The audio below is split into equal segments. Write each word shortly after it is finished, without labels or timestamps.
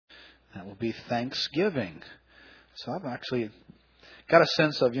That will be Thanksgiving. So I've actually got a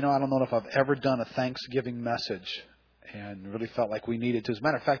sense of, I don't know if I've ever done a Thanksgiving message and really felt like we needed to. As a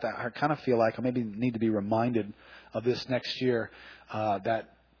matter of fact, I kind of feel like I maybe need to be reminded of this next year, that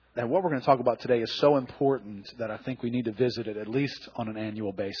what we're going to talk about today is so important that I think we need to visit it at least on an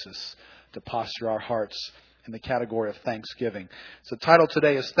annual basis to posture our hearts in the category of Thanksgiving. So the title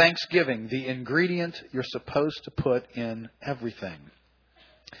today is Thanksgiving, the ingredient you're supposed to put in everything.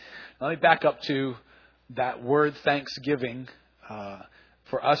 Let me back up to that word Thanksgiving.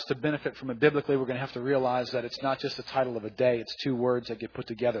 For us to benefit from it biblically, we're going to have to realize that it's not just the title of a day. It's two words that get put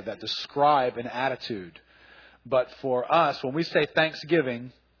together that describe an attitude. But for us, when we say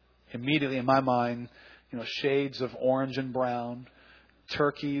Thanksgiving, immediately in my mind, shades of orange and brown,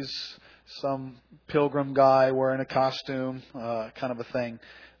 turkeys, some pilgrim guy wearing a costume, kind of a thing.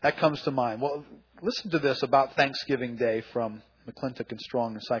 That comes to mind. Well, listen to this about Thanksgiving Day from McClintock and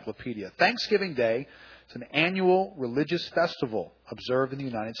Strong Encyclopedia. Thanksgiving Day is an annual religious festival observed in the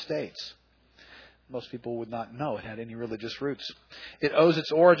United States. Most people would not know it had any religious roots. It owes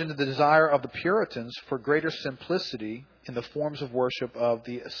its origin to the desire of the Puritans for greater simplicity in the forms of worship of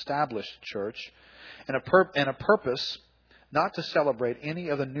the established church and a purpose not to celebrate any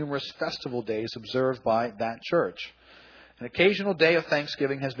of the numerous festival days observed by that church. An occasional day of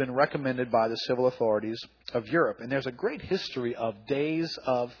Thanksgiving has been recommended by the civil authorities of Europe. And there's a great history of days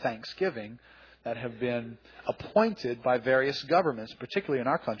of Thanksgiving that have been appointed by various governments, particularly in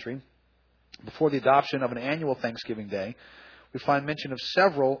our country. Before the adoption of an annual Thanksgiving Day, we find mention of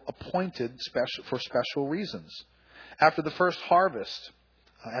several appointed for special reasons. After the first harvest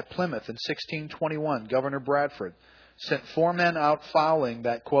at Plymouth in 1621, Governor Bradford sent 4 men out fowling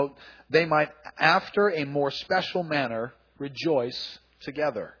that, quote, they might after a more special manner rejoice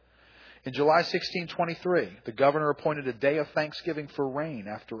together. In July 1623, the governor appointed a day of thanksgiving for rain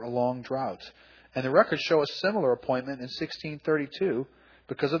after a long drought. And the records show a similar appointment in 1632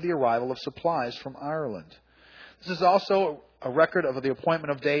 because of the arrival of supplies from Ireland. This is also a record of the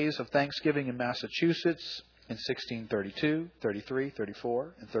appointment of days of thanksgiving in Massachusetts in 1632, 33,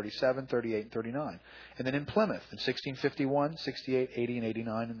 34, and 37, 38, and 39. And then in Plymouth in 1651, 68, 80, and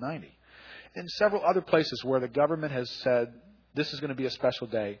 89, and 90. And several other places where the government has said this is going to be a special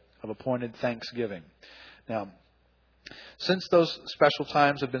day of appointed Thanksgiving. Now, since those special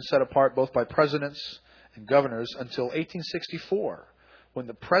times have been set apart both by presidents and governors until 1864, when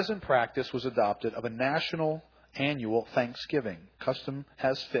the present practice was adopted of a national annual Thanksgiving. Custom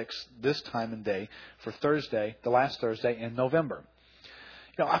has fixed this time and day for Thursday, the last Thursday in November.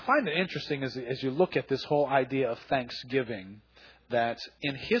 I find it interesting as you look at this whole idea of Thanksgiving that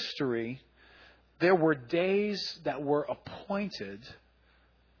in history there were days that were appointed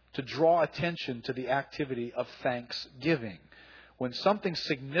to draw attention to the activity of Thanksgiving. When something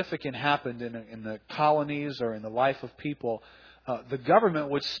significant happened in the colonies or in the life of people, the government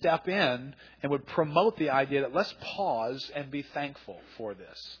would step in and would promote the idea that let's pause and be thankful for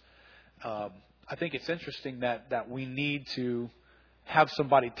this. I think it's interesting that we need to have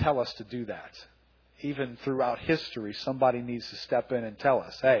somebody tell us to do that. Even throughout history, somebody needs to step in and tell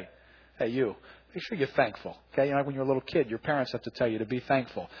us, hey, you, make sure you're thankful. Okay, when you're a little kid, your parents have to tell you to be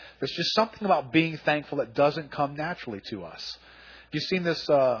thankful. There's just something about being thankful that doesn't come naturally to us. You've seen this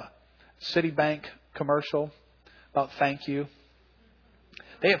Citibank commercial about thank you?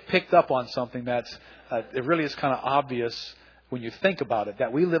 They have picked up on something that's, it really is kind of obvious when you think about it,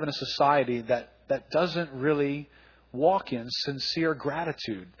 that we live in a society that doesn't really walk in sincere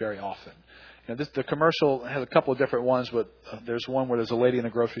gratitude very often. The commercial has a couple of different ones, but there's one where there's a lady in a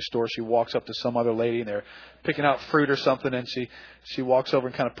grocery store. She walks up to some other lady, and they're picking out fruit or something, and she walks over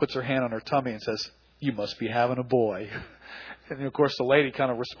and kind of puts her hand on her tummy and says, "You must be having a boy." And, of course, the lady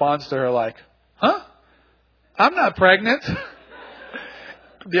kind of responds to her like, "Huh? I'm not pregnant."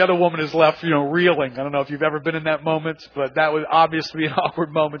 The other woman is left, reeling. I don't know if you've ever been in that moment, but that would obviously be an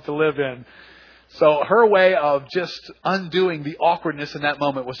awkward moment to live in. So her way of just undoing the awkwardness in that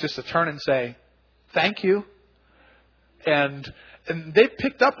moment was just to turn and say, "Thank you." And they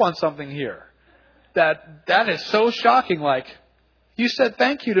picked up on something here that is so shocking. Like, you said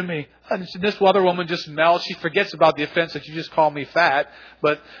thank you to me. And this other woman just melts. She forgets about the offense that you just called me fat.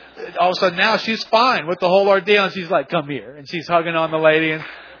 But all of a sudden now she's fine with the whole ordeal. And she's like, "Come here." And she's hugging on the lady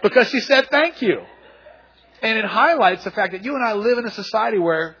because she said thank you. And it highlights the fact that you and I live in a society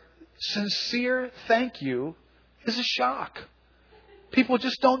where sincere thank you is a shock. People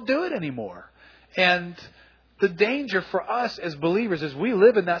just don't do it anymore. And the danger for us as believers is we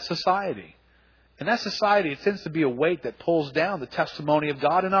live in that society. In that society, it tends to be a weight that pulls down the testimony of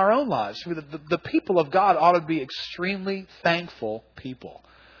God in our own lives. The people of God ought to be extremely thankful people.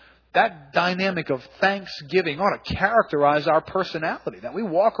 that dynamic of thanksgiving ought to characterize our personality, that we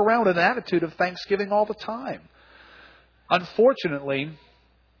walk around with an attitude of thanksgiving all the time. Unfortunately,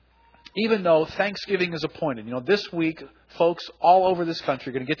 even though Thanksgiving is appointed, this week, folks all over this country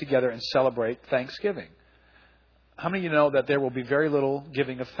are going to get together and celebrate Thanksgiving. How many of you know that there will be very little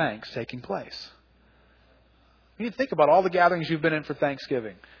giving of thanks taking place? You think about all the gatherings you've been in for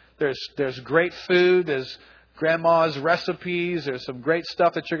Thanksgiving. There's great food. There's grandma's recipes. There's some great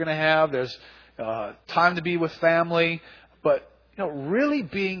stuff that you're going to have. There's time to be with family. But, really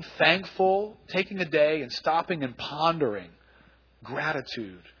being thankful, taking a day and stopping and pondering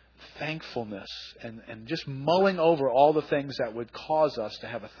gratitude, thankfulness, and just mulling over all the things that would cause us to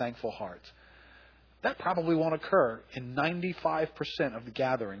have a thankful heart. That probably won't occur in 95% of the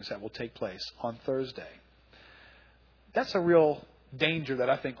gatherings that will take place on Thursday. That's a real danger that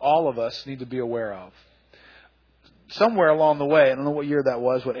I think all of us need to be aware of. Somewhere along the way, I don't know what year that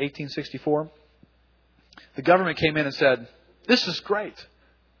was, 1864? The government came in and said, "This is great.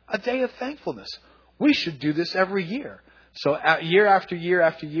 A day of thankfulness. We should do this every year." So year after year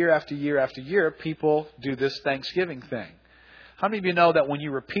after year after year after year, people do this Thanksgiving thing. How many of you know that when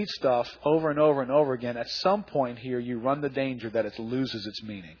you repeat stuff over and over and over again, at some point here you run the danger that it loses its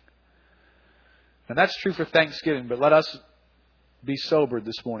meaning? And that's true for Thanksgiving, but let us be sobered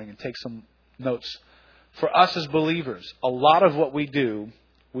this morning and take some notes. For us as believers, a lot of what we do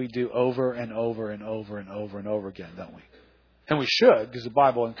over and over and over and over and over again, don't we? And we should, because the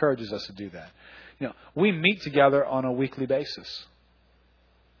Bible encourages us to do that. We meet together on a weekly basis.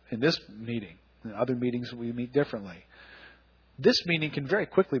 In this meeting, in other meetings we meet differently. This meeting can very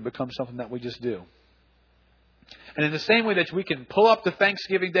quickly become something that we just do. And in the same way that we can pull up to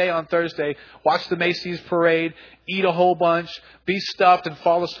Thanksgiving Day on Thursday, watch the Macy's parade, eat a whole bunch, be stuffed, and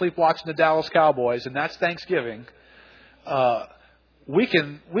fall asleep watching the Dallas Cowboys, and that's Thanksgiving, we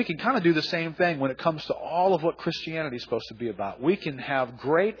can kind of do the same thing when it comes to all of what Christianity is supposed to be about. We can have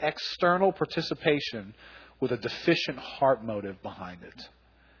great external participation with a deficient heart motive behind it.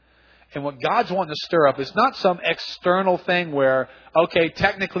 And what God's wanting to stir up is not some external thing where, okay,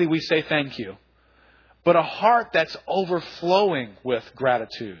 technically we say thank you, but a heart that's overflowing with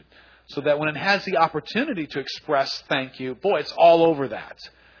gratitude so that when it has the opportunity to express thank you, boy, it's all over that.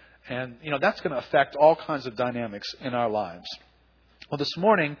 And, that's going to affect all kinds of dynamics in our lives. Well, this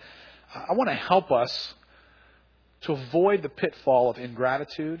morning, I want to help us to avoid the pitfall of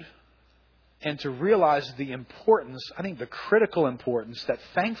ingratitude and to realize the importance, I think the critical importance that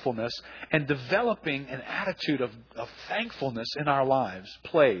thankfulness and developing an attitude of thankfulness in our lives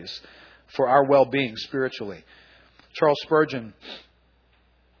plays for our well-being spiritually. Charles Spurgeon,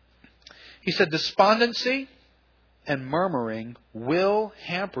 he said, "Despondency and murmuring will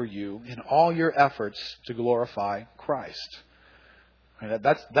hamper you in all your efforts to glorify Christ."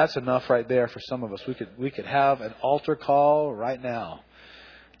 That's enough right there for some of us. We could have an altar call right now.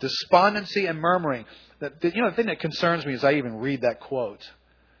 Despondency and murmuring. The thing that concerns me as I even read that quote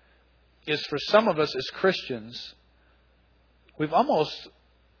is for some of us as Christians, we've almost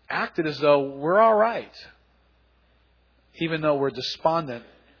acted as though we're all right, even though we're despondent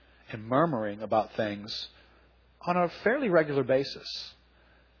and murmuring about things on a fairly regular basis.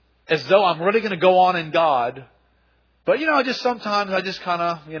 As though I'm really going to go on in God. But, sometimes I just kind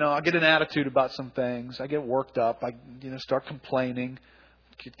of, I get an attitude about some things. I get worked up. I, start complaining,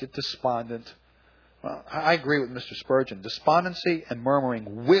 get despondent. Well, I agree with Mr. Spurgeon. Despondency and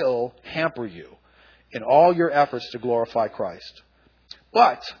murmuring will hamper you in all your efforts to glorify Christ.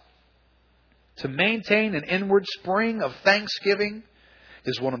 But to maintain an inward spring of thanksgiving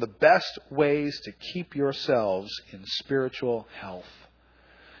is one of the best ways to keep yourselves in spiritual health.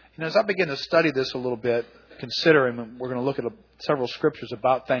 As I begin to study this a little bit, considering we're going to look at several scriptures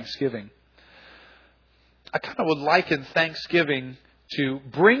about Thanksgiving, I kind of would liken Thanksgiving to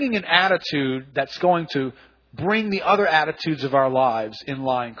bringing an attitude that's going to bring the other attitudes of our lives in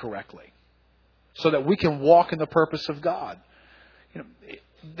line correctly so that we can walk in the purpose of God.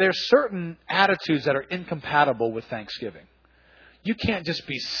 There's certain attitudes that are incompatible with Thanksgiving. You can't just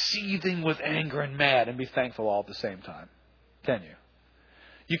be seething with anger and mad and be thankful all at the same time, can you?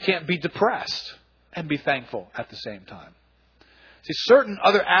 You can't be depressed and be thankful at the same time. See, certain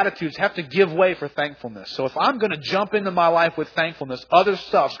other attitudes have to give way for thankfulness. So if I'm going to jump into my life with thankfulness, other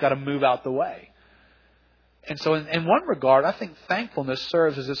stuff's got to move out the way. And so in one regard, I think thankfulness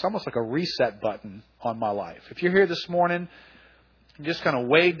serves as it's almost like a reset button on my life. If you're here this morning, you're just kind of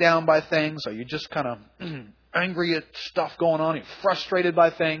weighed down by things, or you're just kind of angry at stuff going on, you're frustrated by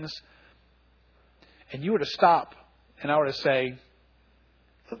things, and you were to stop and I were to say,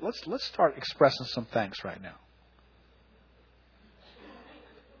 let's start expressing some thanks right now.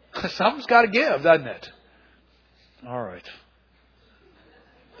 Something's got to give, doesn't it? All right.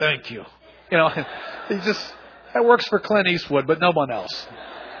 Thank you. You know, that works for Clint Eastwood, but no one else.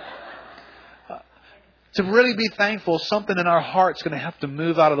 To really be thankful, something in our heart's going to have to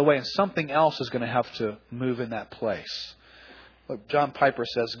move out of the way, and something else is going to have to move in that place. Look, John Piper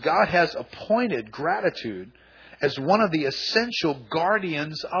says, God has appointed gratitude as one of the essential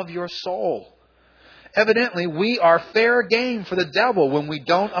guardians of your soul. Evidently, we are fair game for the devil when we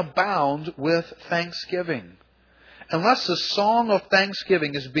don't abound with thanksgiving. Unless the song of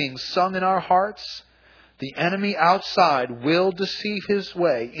thanksgiving is being sung in our hearts, the enemy outside will deceive his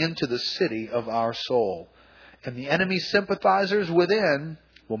way into the city of our soul. And the enemy sympathizers within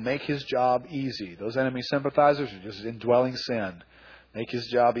will make his job easy. Those enemy sympathizers are just indwelling sin. Make his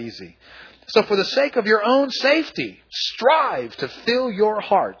job easy. So for the sake of your own safety, strive to fill your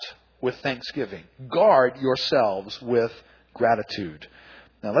heart with thanksgiving. Guard yourselves with gratitude.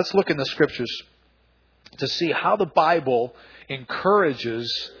 Now let's look in the Scriptures to see how the Bible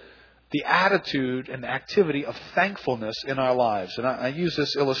encourages the attitude and the activity of thankfulness in our lives. And I use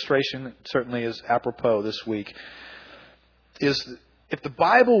this illustration, certainly as apropos this week, is if the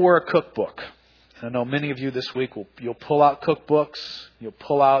Bible were a cookbook, and I know many of you this week, you'll pull out cookbooks, you'll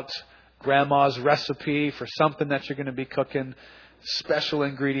pull out grandma's recipe for something that you're going to be cooking, special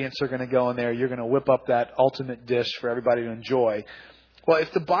ingredients are going to go in there, you're going to whip up that ultimate dish for everybody to enjoy. Well,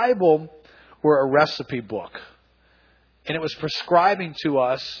 if the Bible were a recipe book, and it was prescribing to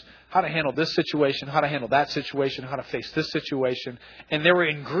us how to handle this situation, how to handle that situation, how to face this situation. And there were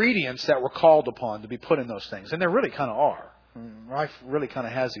ingredients that were called upon to be put in those things. And there really kind of are. Life really kind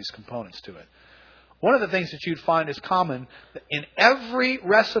of has these components to it. One of the things that you'd find is common in every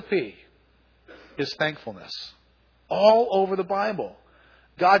recipe is thankfulness. All over the Bible.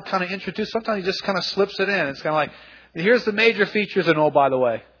 God kind of introduced, sometimes He just kind of slips it in. It's kind of like, here's the major features, and oh, by the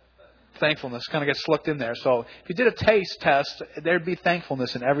way, thankfulness kind of gets slipped in there. So if you did a taste test, there'd be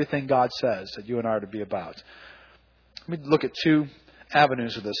thankfulness in everything God says that you and I are to be about. Let me look at two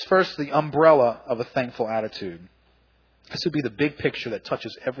avenues of this. First, the umbrella of a thankful attitude. This would be the big picture that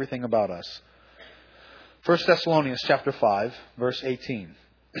touches everything about us. 1 Thessalonians chapter 5, verse 18.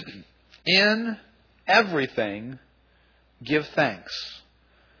 In everything, give thanks,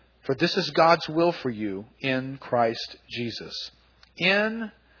 for this is God's will for you in Christ Jesus.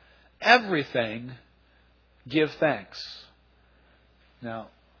 In everything, give thanks. Now,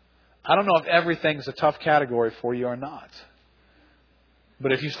 I don't know if everything's a tough category for you or not.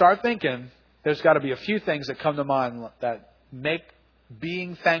 But if you start thinking, there's got to be a few things that come to mind that make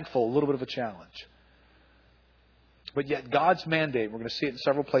being thankful a little bit of a challenge. But yet God's mandate, we're going to see it in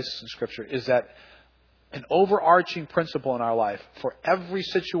several places in Scripture, is that an overarching principle in our life for every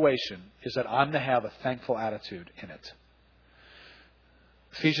situation is that I'm to have a thankful attitude in it.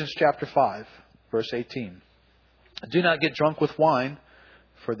 Ephesians chapter 5, verse 18. Do not get drunk with wine,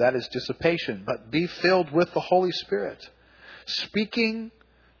 for that is dissipation, but be filled with the Holy Spirit, speaking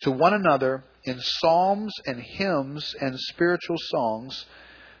to one another in psalms and hymns and spiritual songs,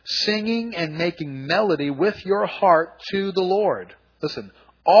 singing and making melody with your heart to the Lord. Listen,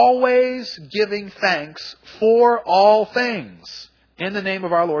 always giving thanks for all things in the name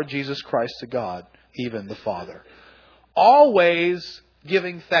of our Lord Jesus Christ to God, even the Father. Always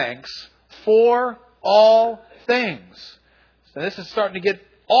giving thanks for all things. So this is starting to get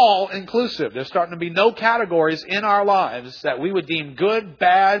all inclusive. There's starting to be no categories in our lives that we would deem good,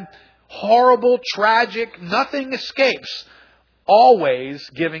 bad, horrible, tragic. Nothing escapes. Always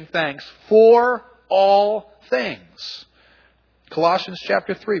giving thanks for all things. Colossians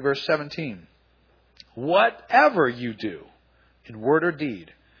chapter 3, verse 17. Whatever you do, in word or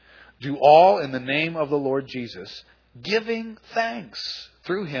deed, do all in the name of the Lord Jesus, giving thanks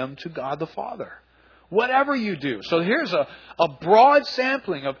through Him to God the Father. Whatever you do. So here's a broad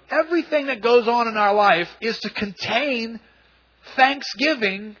sampling of everything that goes on in our life is to contain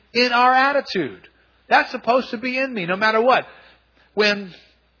thanksgiving in our attitude. That's supposed to be in me no matter what. When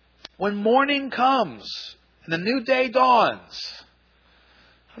morning comes and the new day dawns,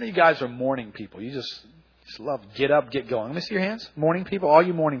 how many of you guys are morning people? You just love get up, get going. Let me see your hands. Morning people, all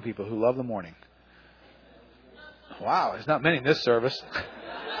you morning people who love the morning. Wow, there's not many in this service.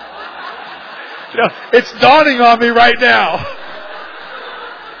 It's dawning on me right now.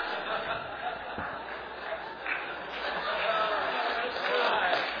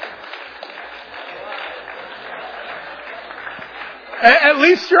 At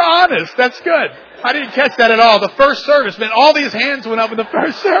least you're honest. That's good. I didn't catch that at all. The first service, man, all these hands went up in the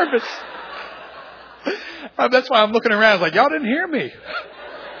first service. That's why I'm looking around. I was like, y'all didn't hear me.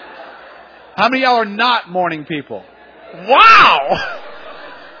 How many of y'all are not morning people? Wow!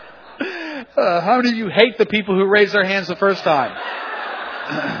 How many of you hate the people who raise their hands the first time?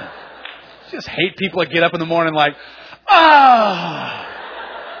 Just hate people that get up in the morning like,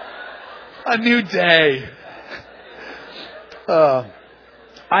 a new day.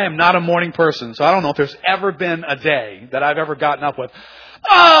 I am not a morning person, so I don't know if there's ever been a day that I've ever gotten up with,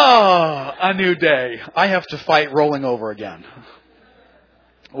 a new day. I have to fight rolling over again.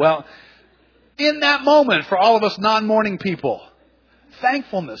 Well, in that moment, for all of us non-morning people,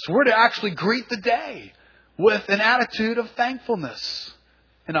 thankfulness. We're to actually greet the day with an attitude of thankfulness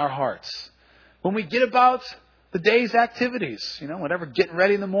in our hearts. When we get about the day's activities, whatever, getting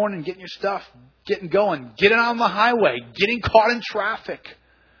ready in the morning, getting your stuff, getting going, getting on the highway, getting caught in traffic.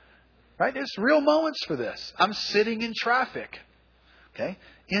 Right? There's real moments for this. I'm sitting in traffic. Okay?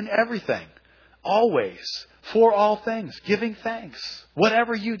 In everything. Always. For all things. Giving thanks.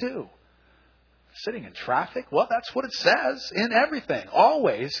 Whatever you do. Sitting in traffic? Well, that's what it says. In everything.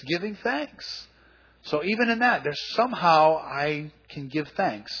 Always giving thanks. So even in that, there's somehow I can give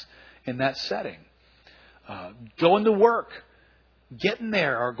thanks in that setting. Going to work. Getting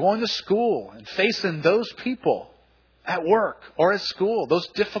there. Or going to school. And facing those people at work or at school. Those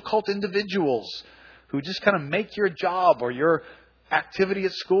difficult individuals who just kind of make your job or your activity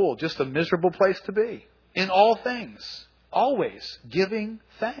at school just a miserable place to be. In all things. Always giving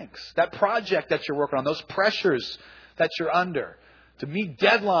thanks. That project that you're working on, those pressures that you're under to meet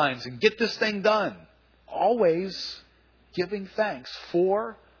deadlines and get this thing done. Always giving thanks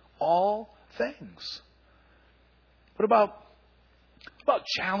for all things. What about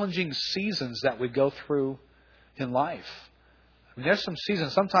challenging seasons that we go through in life? I mean, there's some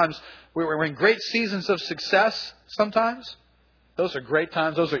seasons. Sometimes we're in great seasons of success. Sometimes those are great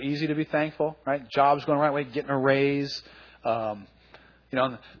times. Those are easy to be thankful, right? Jobs going the right way, getting a raise. An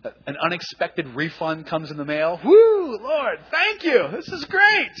unexpected refund comes in the mail. Woo, Lord, thank you. This is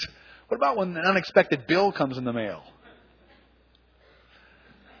great. What about when an unexpected bill comes in the mail?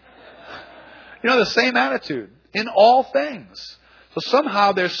 The same attitude in all things. So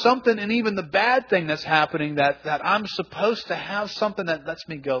somehow there's something in even the bad thing that's happening that I'm supposed to have something that lets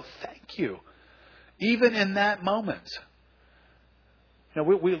me go, thank you. Even in that moment.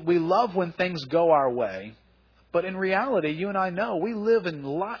 We love when things go our way. But in reality, you and I know we live in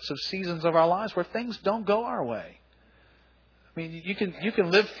lots of seasons of our lives where things don't go our way. I mean, you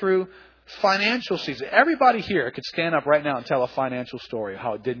can live through financial seasons. Everybody here could stand up right now and tell a financial story of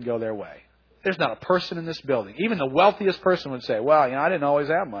how it didn't go their way. There's not a person in this building. Even the wealthiest person would say, well, I didn't always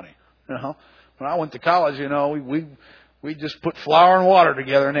have money. When I went to college, we just put flour and water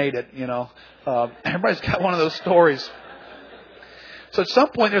together and ate it, Everybody's got one of those stories. So at some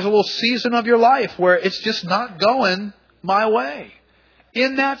point, there's a little season of your life where it's just not going my way.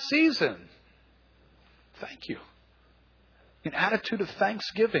 In that season, thank you. An attitude of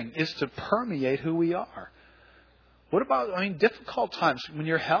thanksgiving is to permeate who we are. What about, difficult times when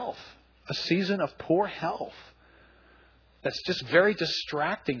your health, a season of poor health, that's just very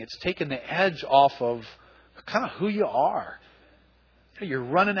distracting. It's taken the edge off of kind of who you are. You're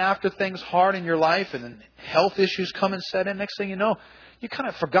running after things hard in your life and then health issues come and set in. Next thing you know, you kind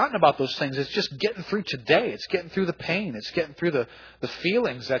of forgotten about those things. It's just getting through today. It's getting through the pain. It's getting through the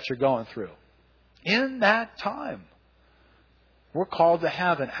feelings that you're going through. In that time, we're called to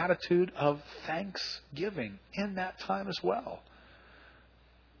have an attitude of thanksgiving in that time as well.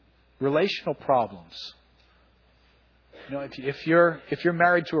 Relational problems. If you're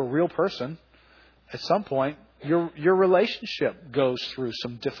married to a real person, at some point, your relationship goes through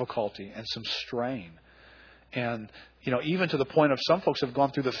some difficulty and some strain. And, even to the point of some folks have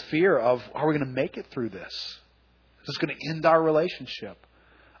gone through the fear of, are we going to make it through this? Is this going to end our relationship?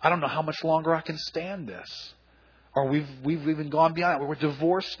 I don't know how much longer I can stand this. Or we've even gone beyond it. We're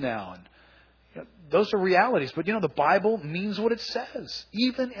divorced now. And those are realities. But, the Bible means what it says.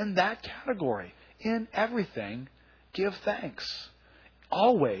 Even in that category. In everything, give thanks.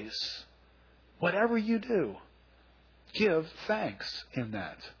 Always, whatever you do, give thanks in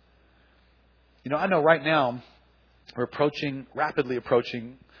that. I know right now we're rapidly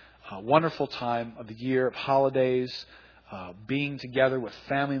approaching a wonderful time of the year of holidays, being together with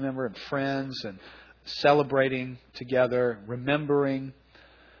family members and friends and celebrating together, remembering.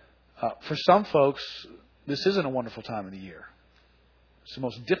 For some folks, this isn't a wonderful time of the year. It's the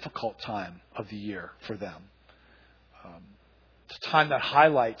most difficult time of the year for them. It's a time that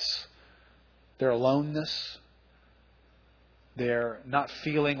highlights their aloneness. They're not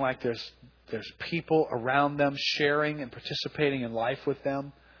feeling like there's people around them sharing and participating in life with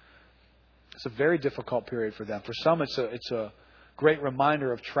them. It's a very difficult period for them. For some, it's a great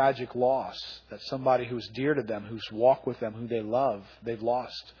reminder of tragic loss, that somebody who's dear to them, who's walked with them, who they love, they've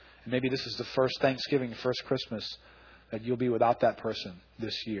lost And maybe this is the first Thanksgiving, first Christmas that you'll be without that person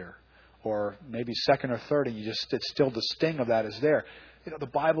this year. Or maybe second or third, and it's still the sting of that is there. The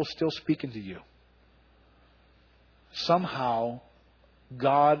Bible's still speaking to you. Somehow,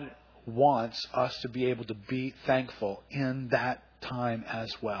 God wants us to be able to be thankful in that time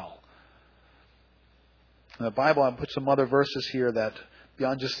as well. In the Bible, I put some other verses here that,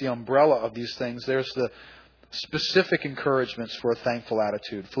 beyond just the umbrella of these things, there's the specific encouragements for a thankful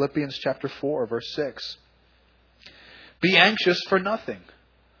attitude. Philippians chapter 4, verse 6. Be anxious for nothing,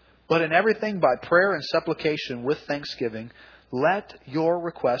 but in everything by prayer and supplication with thanksgiving, let your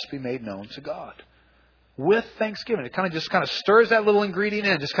requests be made known to God. With thanksgiving. It kind of stirs that little ingredient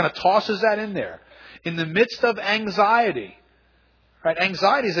in, just kind of tosses that in there. In the midst of anxiety. Right?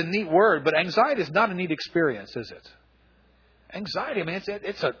 Anxiety is a neat word, but anxiety is not a neat experience, is it? Anxiety,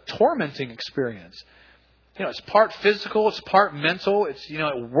 it's a tormenting experience. It's part physical, it's part mental. It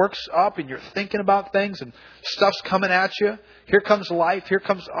works up and you're thinking about things and stuff's coming at you. Here comes life. You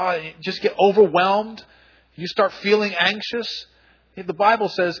just get overwhelmed. You start feeling anxious. The Bible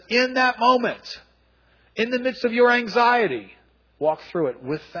says, in that moment, in the midst of your anxiety, walk through it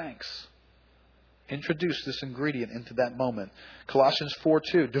with thanks. Introduce this ingredient into that moment. Colossians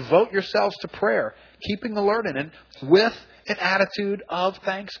 4:2. Devote yourselves to prayer, keeping alert in it with an attitude of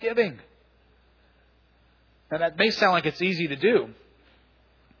thanksgiving. Now that may sound like it's easy to do.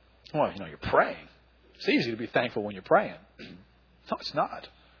 Well, you're praying. It's easy to be thankful when you're praying. No, it's not.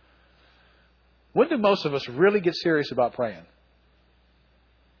 When do most of us really get serious about praying?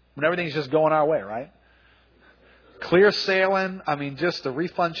 When everything's just going our way, right? Clear sailing. Just the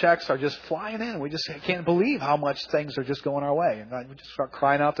refund checks are just flying in. We just can't believe how much things are just going our way. And we just start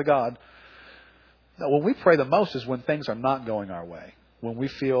crying out to God. No, when we pray the most is when things are not going our way. When we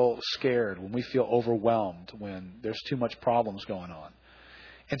feel scared, when we feel overwhelmed, when there's too much problems going on.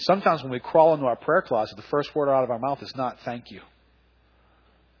 And sometimes when we crawl into our prayer closet, the first word out of our mouth is not thank you.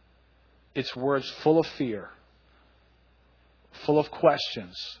 It's words full of fear, full of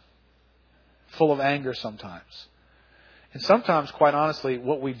questions, full of anger sometimes. And sometimes, quite honestly,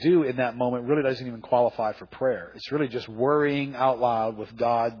 what we do in that moment really doesn't even qualify for prayer. It's really just worrying out loud with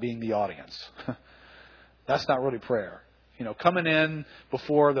God being the audience. That's not really prayer. Coming in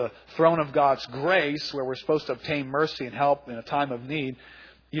before the throne of God's grace, where we're supposed to obtain mercy and help in a time of need,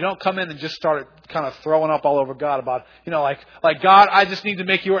 you don't come in and just start kind of throwing up all over God about, like God, I just need to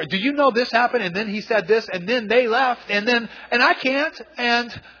make you. Do you know this happened? And then he said this, and then they left, and I can't,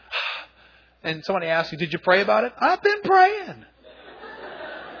 and somebody asks you, did you pray about it? I've been praying.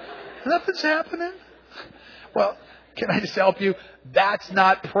 Nothing's happening. Well, can I just help you? That's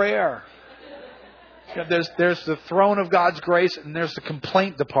not prayer. There's the throne of God's grace and there's the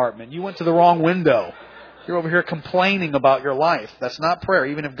complaint department. You went to the wrong window. You're over here complaining about your life. That's not prayer,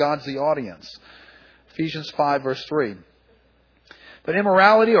 even if God's the audience. Ephesians 5, verse 3. But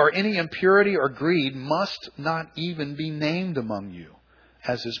immorality or any impurity or greed must not even be named among you,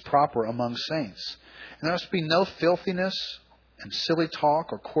 as is proper among saints. And there must be no filthiness and silly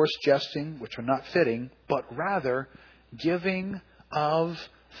talk or coarse jesting, which are not fitting, but rather giving of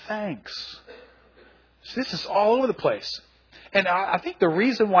thanks. So this is all over the place. And I think the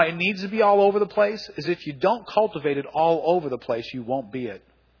reason why it needs to be all over the place is if you don't cultivate it all over the place, you won't be it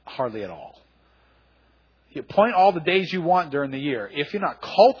hardly at all. You point all the days you want during the year. If you're not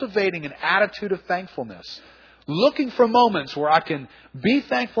cultivating an attitude of thankfulness, looking for moments where I can be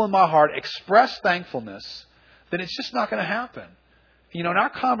thankful in my heart, express thankfulness, then it's just not going to happen. In our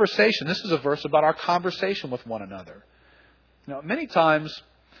conversation, this is a verse about our conversation with one another. Many times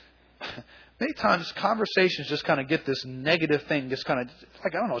conversations just kind of get this negative thing, just kind of,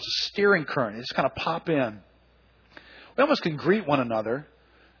 like, it's a steering current. It just kind of pop in. We almost can greet one another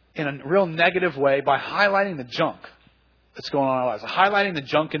in a real negative way by highlighting the junk that's going on in our lives, highlighting the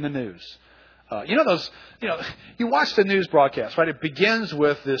junk in the news. You watch the news broadcast, right? It begins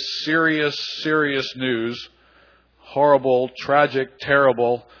with this serious news, horrible, tragic,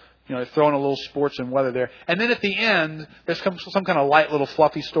 terrible. Throwing a little sports and weather there. And then at the end, there's some kind of light little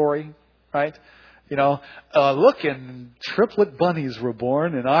fluffy story, right? Look, and triplet bunnies were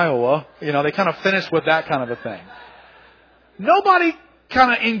born in Iowa. They kind of finish with that kind of a thing. Nobody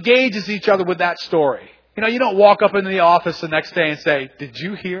kind of engages each other with that story. You don't walk up into the office the next day and say, did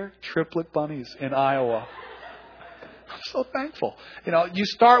you hear triplet bunnies in Iowa? I'm so thankful. You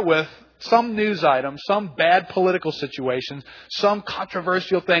start with some news item, some bad political situation, some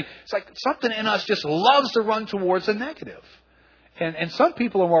controversial thing. It's like something in us just loves to run towards the negative. And some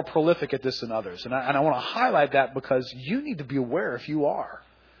people are more prolific at this than others. And I want to highlight that because you need to be aware if you are.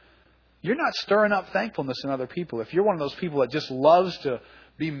 You're not stirring up thankfulness in other people. If you're one of those people that just loves to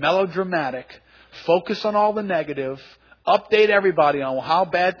be melodramatic, focus on all the negative, update everybody on how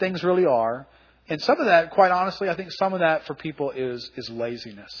bad things really are. And some of that, quite honestly, I think some of that for people is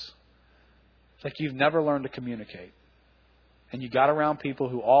laziness. It's like you've never learned to communicate. And you got around people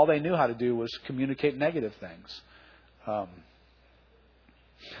who all they knew how to do was communicate negative things. I'm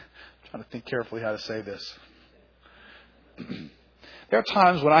trying to think carefully how to say this. There are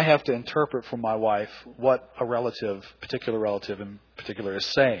times when I have to interpret for my wife what a particular relative in particular, is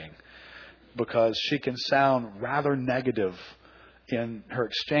saying, because she can sound rather negative in her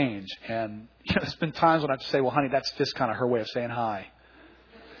exchange. And there's been times when I have to say, well, honey, that's just kind of her way of saying hi.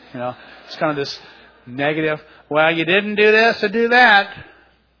 It's kind of this negative, well, you didn't do this or do that.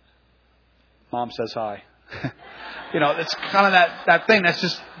 Mom says hi. It's kind of that thing. That's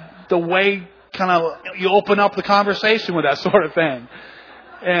just the way kind of you open up the conversation with that sort of thing.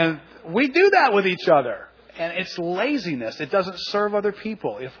 And we do that with each other. And it's laziness. It doesn't serve other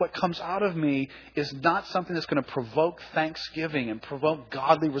people. If what comes out of me is not something that's going to provoke thanksgiving and provoke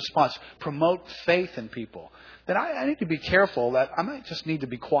godly response, promote faith in people, then I need to be careful that I might just need to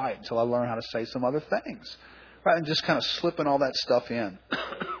be quiet until I learn how to say some other things, rather than just kind of slipping all that stuff in.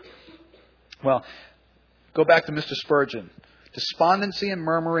 Well, go back to Mr. Spurgeon. Despondency and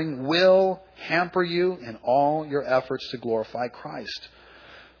murmuring will hamper you in all your efforts to glorify Christ.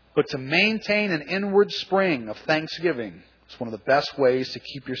 But to maintain an inward spring of thanksgiving is one of the best ways to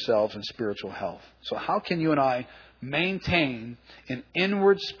keep yourselves in spiritual health. So how can you and I maintain an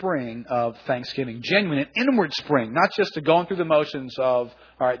inward spring of thanksgiving? Genuine, an inward spring, not just to going through the motions of,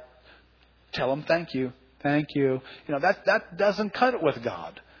 all right, tell them thank you. That doesn't cut it with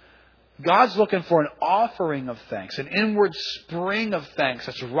God. God's looking for an offering of thanks, an inward spring of thanks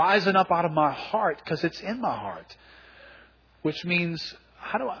that's rising up out of my heart because it's in my heart. Which means,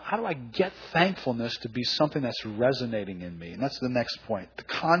 how do I get thankfulness to be something that's resonating in me? And that's the next point. The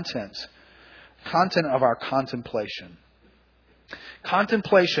content of our contemplation.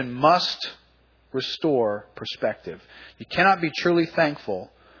 Contemplation must restore perspective. You cannot be truly thankful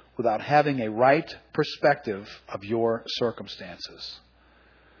without having a right perspective of your circumstances.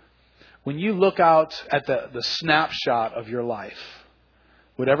 When you look out at the snapshot of your life,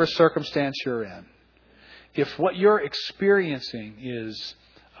 whatever circumstance you're in, if what you're experiencing is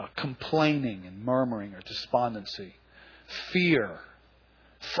complaining and murmuring or despondency, fear,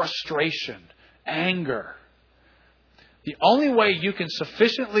 frustration, anger, the only way you can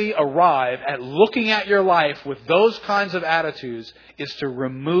sufficiently arrive at looking at your life with those kinds of attitudes is to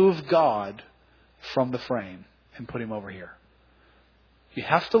remove God from the frame and put Him over here. You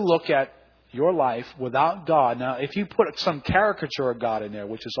have to look at your life without God. Now, if you put some caricature of God in there,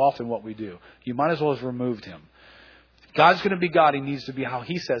 which is often what we do, you might as well have removed Him. If God's going to be God, He needs to be how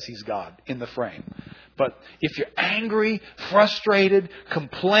He says He's God, in the frame. But if you're angry, frustrated,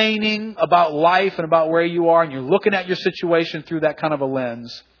 complaining about life and about where you are, and you're looking at your situation through that kind of a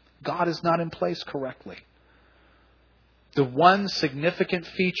lens, God is not in place correctly. The one significant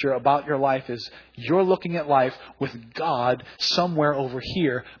feature about your life is you're looking at life with God somewhere over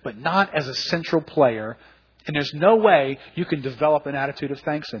here, but not as a central player. And there's no way you can develop an attitude of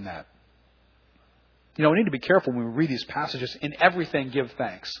thanks in that. We need to be careful when we read these passages. In everything, give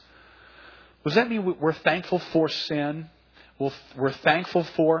thanks. Does that mean we're thankful for sin? We're thankful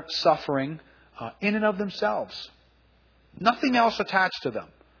for suffering in and of themselves. Nothing else attached to them.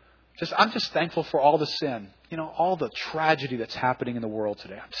 I'm just thankful for all the sin, all the tragedy that's happening in the world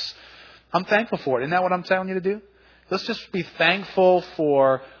today. I'm thankful for it. Isn't that what I'm telling you to do? Let's just be thankful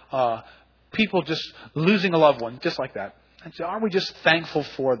for people just losing a loved one, just like that. And so aren't we just thankful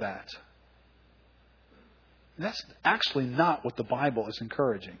for that? And that's actually not what the Bible is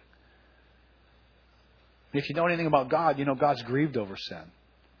encouraging. If you know anything about God, God's grieved over sin.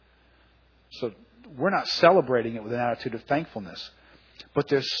 So we're not celebrating it with an attitude of thankfulness. But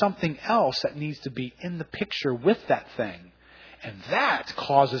there's something else that needs to be in the picture with that thing. And that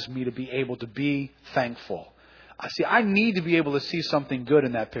causes me to be able to be thankful. I need to be able to see something good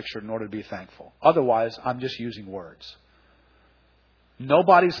in that picture in order to be thankful. Otherwise, I'm just using words.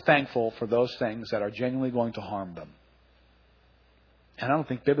 Nobody's thankful for those things that are genuinely going to harm them. And I don't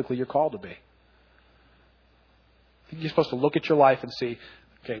think biblically you're called to be. You're supposed to look at your life and see,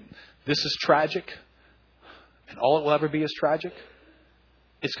 okay, this is tragic, and all it will ever be is tragic.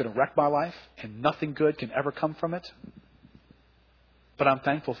 It's going to wreck my life, and nothing good can ever come from it. But I'm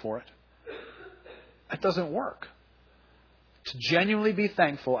thankful for it. That doesn't work. To genuinely be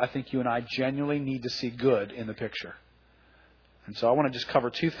thankful, I think you and I genuinely need to see good in the picture. And so I want to just cover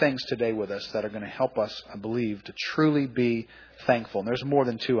two things today with us that are going to help us, I believe, to truly be thankful. And there's more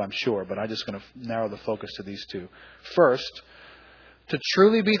than two, I'm sure, but I'm just going to narrow the focus to these two. First, To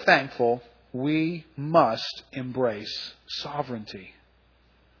truly be thankful, we must embrace sovereignty.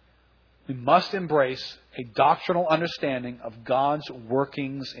 We must embrace a doctrinal understanding of God's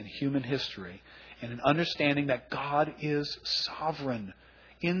workings in human history and an understanding that God is sovereign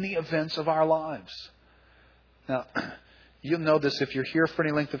in the events of our lives. Now, you'll know this if you're here for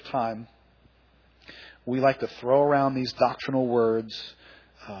any length of time. We like to throw around these doctrinal words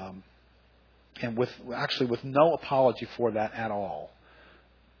and with no apology for that at all.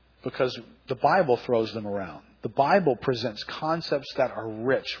 Because the Bible throws them around. The Bible presents concepts that are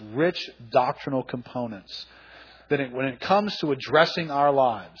rich doctrinal components. That when it comes to addressing our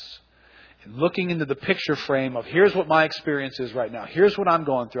lives and looking into the picture frame of here's what my experience is right now. Here's what I'm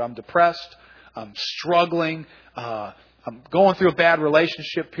going through. I'm depressed. I'm struggling. I'm going through a bad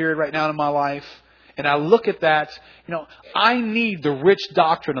relationship period right now in my life. And I look at that, I need the rich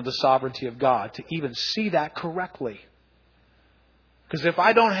doctrine of the sovereignty of God to even see that correctly. Because if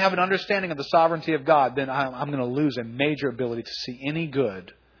I don't have an understanding of the sovereignty of God, then I'm going to lose a major ability to see any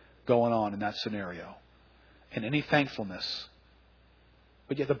good going on in that scenario. And any thankfulness.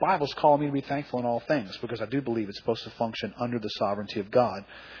 But yet the Bible's calling me to be thankful in all things, because I do believe it's supposed to function under the sovereignty of God.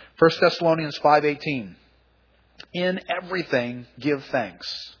 1 Thessalonians 5:18. In everything give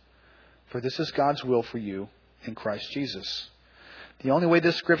thanks, for this is God's will for you in Christ Jesus. The only way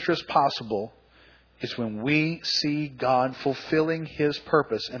this scripture is possible is when we see God fulfilling His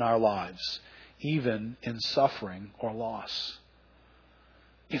purpose in our lives, even in suffering or loss.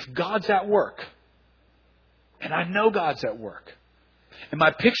 If God's at work, and I know God's at work, and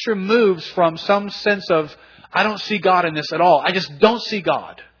my picture moves from some sense of, I don't see God in this at all. I just don't see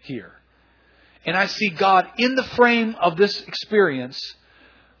God here. And I see God in the frame of this experience,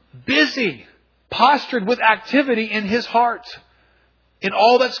 busy, postured with activity in His heart, in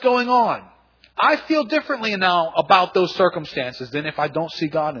all that's going on. I feel differently now about those circumstances than if I don't see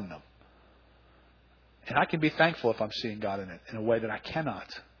God in them. And I can be thankful if I'm seeing God in it in a way that I cannot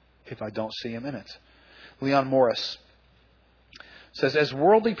if I don't see Him in it. Leon Morris says, as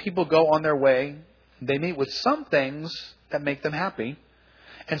worldly people go on their way, they meet with some things that make them happy,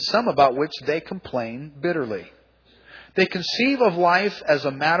 and some about which they complain bitterly. They conceive of life as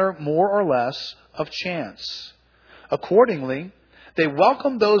a matter more or less of chance. Accordingly, they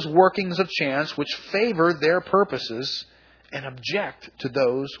welcome those workings of chance which favor their purposes and object to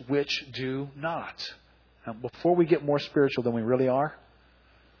those which do not. Now, before we get more spiritual than we really are,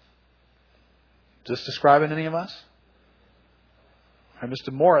 is this describing any of us? And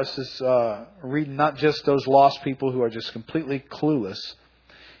Mr. Morris is reading not just those lost people who are just completely clueless.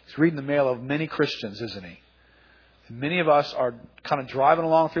 He's reading the mail of many Christians, isn't he? And many of us are kind of driving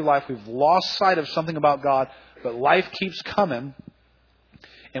along through life. We've lost sight of something about God, but life keeps coming.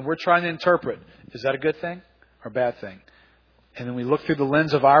 And we're trying to interpret, is that a good thing or a bad thing? And then we look through the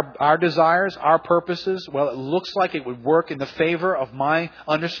lens of our desires, our purposes. Well, it looks like it would work in the favor of my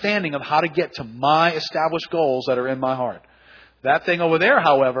understanding of how to get to my established goals that are in my heart. That thing over there,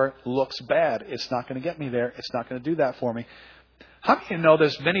 however, looks bad. It's not going to get me there. It's not going to do that for me. How do you know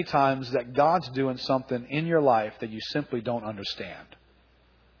there's many times that God's doing something in your life that you simply don't understand?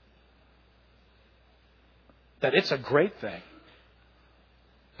 That it's a great thing.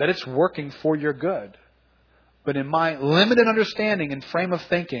 That it's working for your good. But in my limited understanding and frame of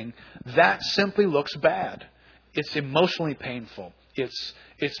thinking, that simply looks bad. It's emotionally painful.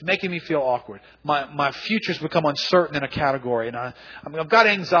 It's making me feel awkward. My future's become uncertain in a category, and I've got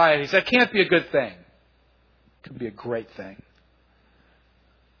anxiety. That can't be a good thing. It can be a great thing.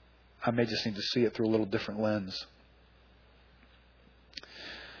 I may just need to see it through a little different lens.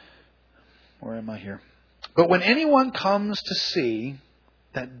 Where am I here? But when anyone comes to see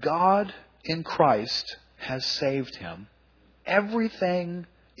that God in Christ has saved him, everything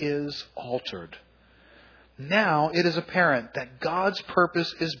is altered. Now it is apparent that God's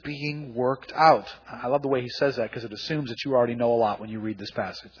purpose is being worked out. I love the way he says that, because it assumes that you already know a lot when you read this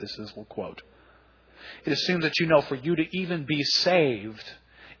passage. This is a quote. It assumes that you know for you to even be saved,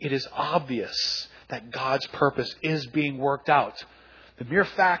 it is obvious that God's purpose is being worked out. The mere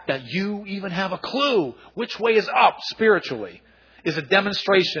fact that you even have a clue which way is up spiritually is a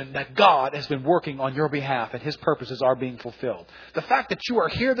demonstration that God has been working on your behalf and His purposes are being fulfilled. The fact that you are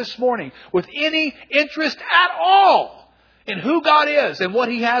here this morning with any interest at all in who God is and what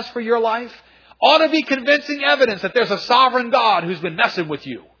He has for your life ought to be convincing evidence that there's a sovereign God who's been messing with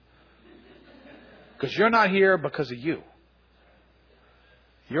you. Because you're not here because of you.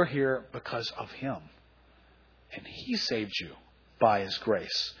 You're here because of Him. And He saved you by His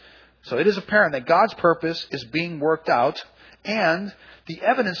grace. So it is apparent that God's purpose is being worked out, and the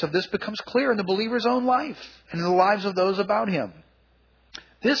evidence of this becomes clear in the believer's own life and in the lives of those about him.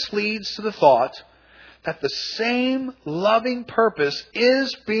 This leads to the thought that the same loving purpose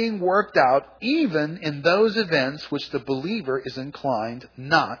is being worked out even in those events which the believer is inclined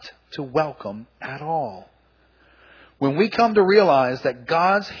not to welcome at all. When we come to realize that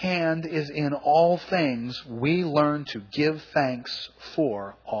God's hand is in all things, we learn to give thanks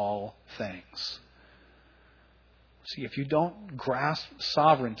for all things. See, if you don't grasp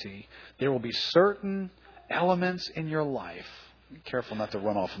sovereignty, there will be certain elements in your life. Be careful not to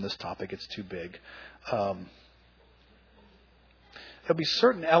run off on this topic, it's too big. There'll be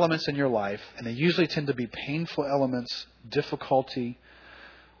certain elements in your life, and they usually tend to be painful elements, difficulty,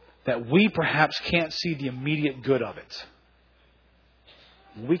 that we perhaps can't see the immediate good of it.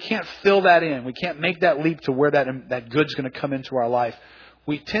 We can't fill that in. We can't make that leap to where that good's going to come into our life.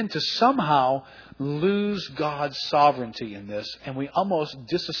 We tend to somehow lose God's sovereignty in this, and we almost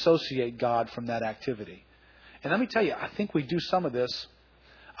disassociate God from that activity. And let me tell you, I think we do some of this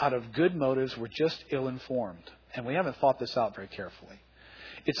out of good motives. We're just ill-informed, and we haven't thought this out very carefully.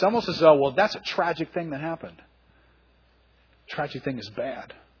 It's almost as though, well, that's a tragic thing that happened. Tragic thing is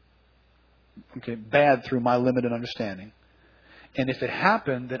bad. Okay, bad through my limited understanding. And if it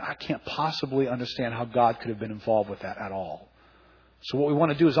happened, then I can't possibly understand how God could have been involved with that at all. So what we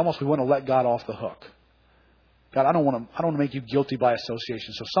want to do is we want to let God off the hook. God, I don't want to make you guilty by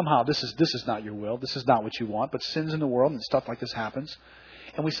association. So somehow this is not your will. This is not what you want. But sin's in the world and stuff like this happens,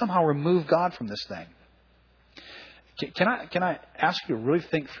 and we somehow remove God from this thing. Can I ask you to really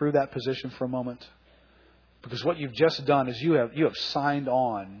think through that position for a moment? Because what you've just done is you have signed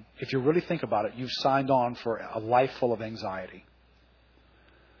on. If you really think about it, you've signed on for a life full of anxiety.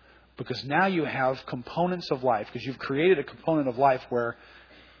 Because now you have components of life, because you've created a component of life where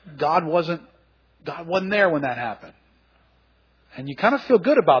God wasn't there when that happened. And you kind of feel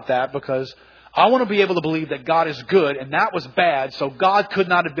good about that because I want to be able to believe that God is good and that was bad, so God could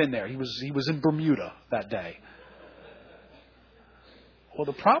not have been there. He was in Bermuda that day. Well,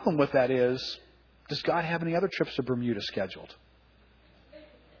 the problem with that is, does God have any other trips to Bermuda scheduled?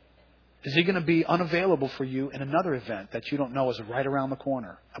 Is He going to be unavailable for you in another event that you don't know is right around the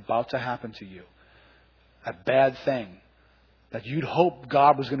corner, about to happen to you? A bad thing that you'd hope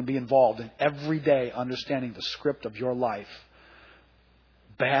God was going to be involved in every day, understanding the script of your life.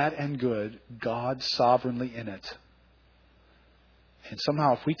 Bad and good, God sovereignly in it. And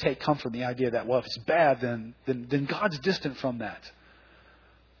somehow if we take comfort in the idea that, well, if it's bad, then God's distant from that.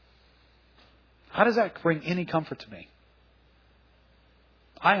 How does that bring any comfort to me?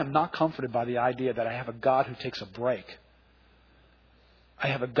 I am not comforted by the idea that I have a God who takes a break. I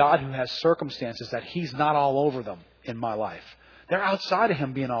have a God who has circumstances that He's not all over them in my life. They're outside of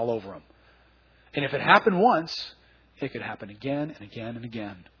Him being all over them. And if it happened once, it could happen again and again and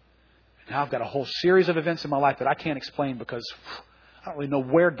again. And now I've got a whole series of events in my life that I can't explain because I don't really know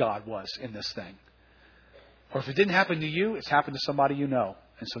where God was in this thing. Or if it didn't happen to you, it's happened to somebody you know.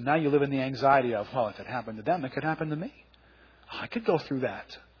 And so now you live in the anxiety of, well, if it happened to them, it could happen to me. I could go through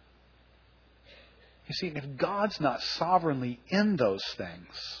that. You see, if God's not sovereignly in those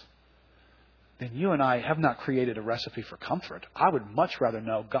things, then you and I have not created a recipe for comfort. I would much rather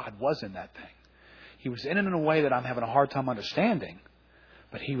know God was in that thing. He was in it in a way that I'm having a hard time understanding,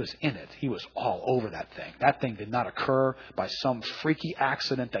 but He was in it. He was all over that thing. That thing did not occur by some freaky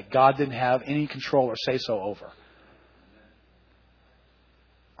accident that God didn't have any control or say-so over.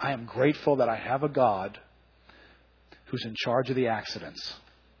 I am grateful that I have a God who's in charge of the accidents.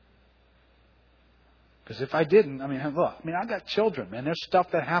 Because if I didn't, I've got children, man. There's stuff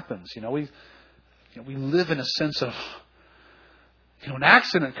that happens. We live in a sense of, an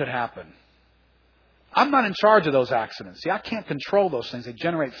accident could happen. I'm not in charge of those accidents. See, I can't control those things. They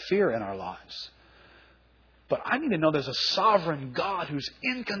generate fear in our lives. But I need to know there's a sovereign God who's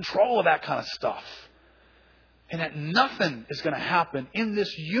in control of that kind of stuff. And that nothing is going to happen in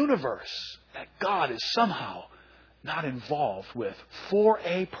this universe that God is somehow not involved with for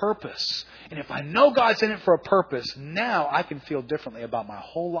a purpose. And if I know God's in it for a purpose, now I can feel differently about my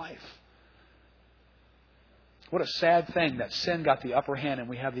whole life. What a sad thing that sin got the upper hand and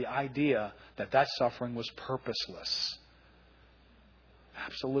we have the idea that suffering was purposeless.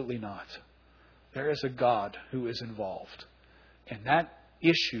 Absolutely not. There is a God who is involved. And that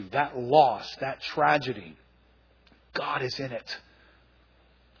issue, that loss, that tragedy, God is in it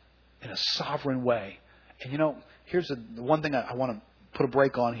in a sovereign way. And here's the one thing I want to put a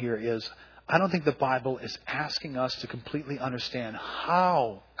break on here is I don't think the Bible is asking us to completely understand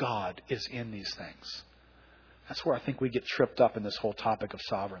how God is in these things. That's where I think we get tripped up in this whole topic of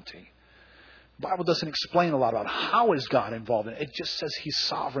sovereignty. The Bible doesn't explain a lot about how is God involved in it. It just says He's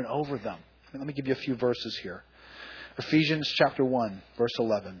sovereign over them. Let me give you a few verses here. Ephesians chapter 1, verse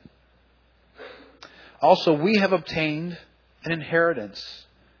 11. Also, we have obtained an inheritance,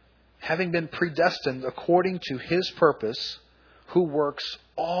 having been predestined according to His purpose, who works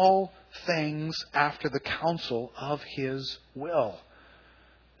all things after the counsel of His will.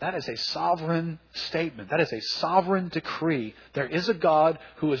 That is a sovereign statement. That is a sovereign decree. There is a God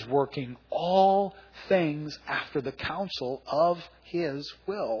who is working all things after the counsel of His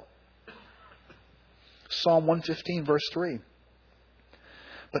will. Psalm 115, verse 3.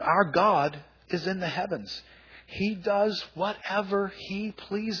 But our God is in the heavens. He does whatever He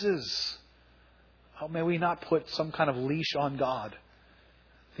pleases. Oh, may we not put some kind of leash on God.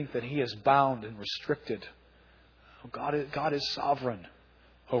 Think that He is bound and restricted. Oh, God is sovereign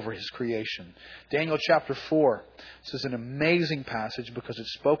over His creation. Daniel chapter 4. This is an amazing passage because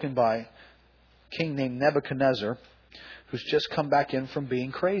it's spoken by a king named Nebuchadnezzar, who's just come back in from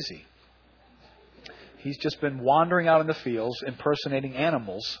being crazy. He's just been wandering out in the fields, impersonating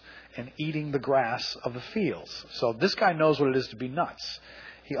animals, and eating the grass of the fields. So this guy knows what it is to be nuts.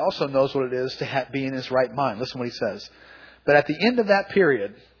 He also knows what it is to be in his right mind. Listen what he says. But at the end of that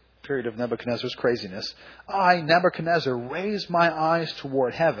period of Nebuchadnezzar's craziness, I, Nebuchadnezzar, raised my eyes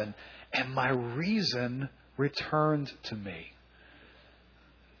toward heaven, and my reason returned to me.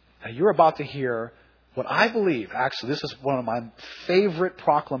 Now you're about to hear what I believe, actually, this is one of my favorite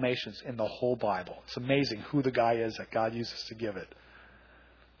proclamations in the whole Bible. It's amazing who the guy is that God uses to give it.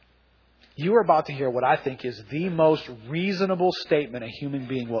 You are about to hear what I think is the most reasonable statement a human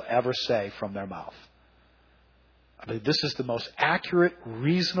being will ever say from their mouth. I believe this is the most accurate,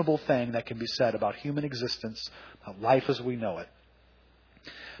 reasonable thing that can be said about human existence, about life as we know it.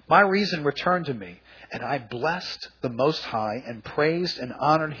 My reason returned to me, and I blessed the Most High and praised and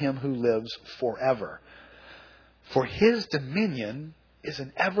honored Him who lives forever. For His dominion is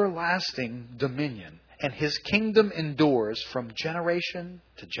an everlasting dominion, and His kingdom endures from generation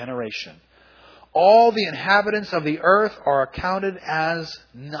to generation. All the inhabitants of the earth are accounted as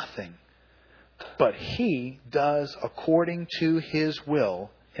nothing, but He does according to His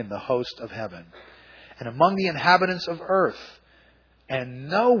will in the host of heaven and among the inhabitants of earth. And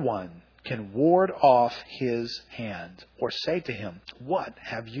no one can ward off His hand or say to Him, what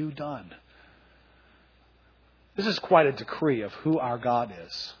have you done? This is quite a decree of who our God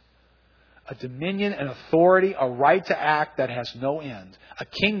is. A dominion and authority, a right to act that has no end. A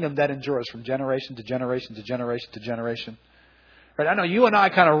kingdom that endures from generation to generation to generation to generation. Right? I know you and I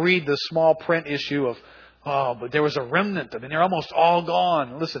kind of read the small print issue of, oh, but there was a remnant. I mean, they're almost all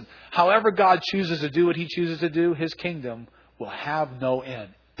gone. Listen, however God chooses to do what He chooses to do, His kingdom will have no end.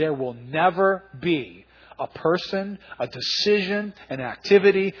 There will never be a person, a decision, an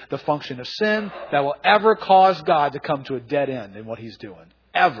activity, the function of sin that will ever cause God to come to a dead end in what He's doing.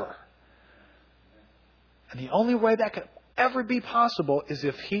 Ever. And the only way that could ever be possible is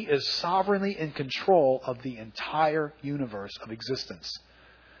if He is sovereignly in control of the entire universe of existence.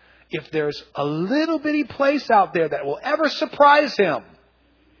 If there's a little bitty place out there that will ever surprise Him,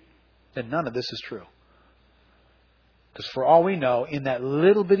 then none of this is true. Because for all we know, in that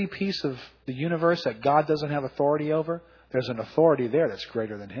little bitty piece of the universe that God doesn't have authority over, there's an authority there that's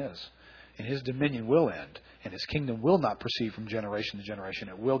greater than His. And His dominion will end. And His kingdom will not proceed from generation to generation.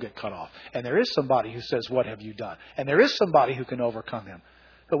 It will get cut off. And there is somebody who says, what have you done? And there is somebody who can overcome Him.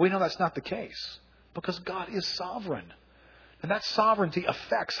 But we know that's not the case. Because God is sovereign. And that sovereignty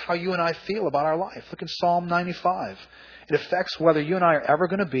affects how you and I feel about our life. Look at Psalm 95. It affects whether you and I are ever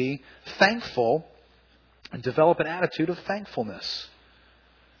going to be thankful and develop an attitude of thankfulness.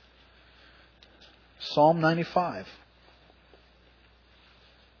 Psalm 95.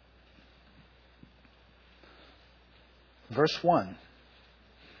 Verse 1.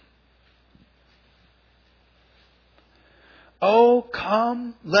 Oh,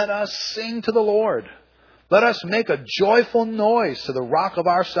 come, let us sing to the Lord. Let us make a joyful noise to the rock of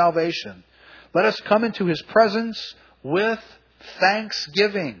our salvation. Let us come into His presence with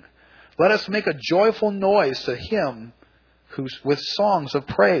thanksgiving. Let us make a joyful noise to Him with songs of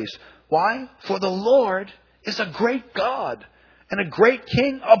praise. Why? For the Lord is a great God and a great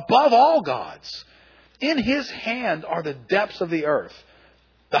King above all gods. In His hand are the depths of the earth.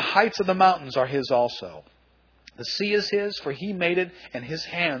 The heights of the mountains are His also. The sea is His, for He made it, and His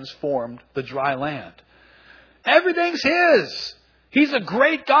hands formed the dry land. Everything's His. He's a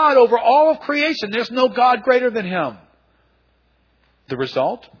great God over all of creation. There's no God greater than Him. The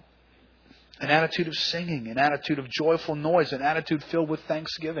result? An attitude of singing, an attitude of joyful noise, an attitude filled with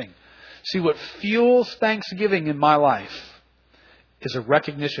thanksgiving. See, what fuels thanksgiving in my life is a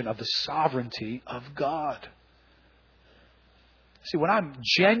recognition of the sovereignty of God. See, when I'm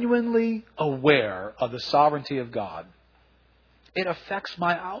genuinely aware of the sovereignty of God, it affects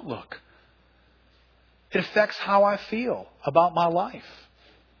my outlook. It affects how I feel about my life.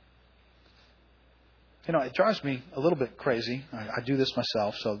 You know, it drives me a little bit crazy. I do this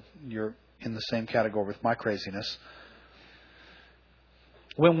myself, so you're in the same category with my craziness.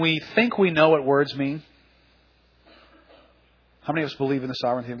 When we think we know what words mean, how many of us believe in the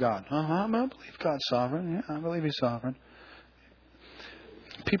sovereignty of God? I believe God's sovereign. Yeah, I believe He's sovereign.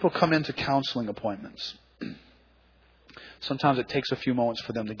 People come into counseling appointments. Sometimes it takes a few moments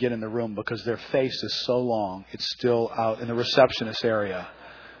for them to get in the room because their face is so long. It's still out in the receptionist area,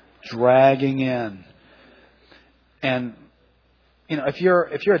 dragging in. And you know, if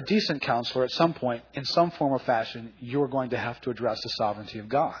you're a decent counselor, at some point, in some form or fashion, you're going to have to address the sovereignty of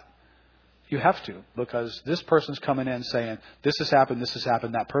God. You have to, because this person's coming in saying, this has happened,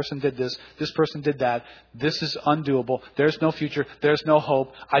 that person did this person did that, this is undoable, there's no future, there's no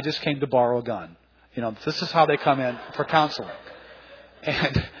hope, I just came to borrow a gun. You know, this is how they come in for counseling.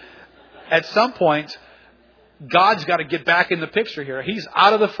 And at some point, God's got to get back in the picture here. He's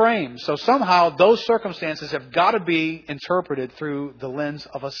out of the frame. So somehow those circumstances have got to be interpreted through the lens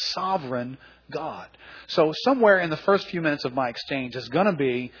of a sovereign God. So somewhere in the first few minutes of my exchange is going to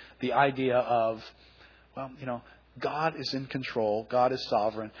be the idea of, well, you know, God is in control. God is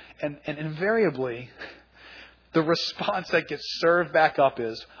sovereign. And invariably, the response that gets served back up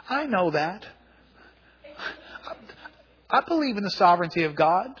is, I know that. I believe in the sovereignty of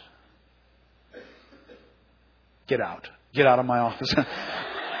God. Get out. Get out of my office.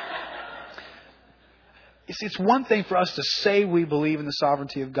 You see, it's one thing for us to say we believe in the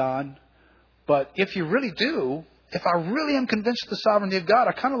sovereignty of God. But if you really do, if I really am convinced of the sovereignty of God,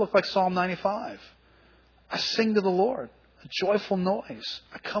 I kind of look like Psalm 95. I sing to the Lord, a joyful noise.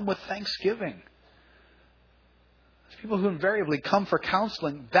 I come with thanksgiving. There's people who invariably come for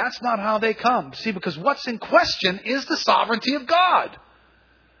counseling. That's not how they come. See, because what's in question is the sovereignty of God.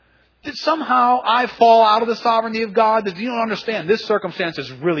 Did somehow I fall out of the sovereignty of God? That you don't understand. This circumstance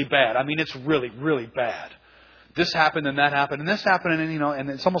is really bad. I mean, it's really, really bad. This happened and that happened and this happened and, you know, and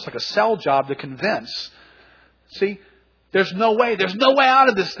it's almost like a sell job to convince. See, there's no way out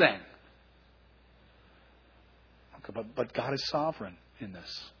of this thing. Okay, but God is sovereign in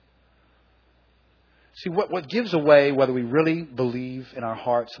this. See, what gives away whether we really believe in our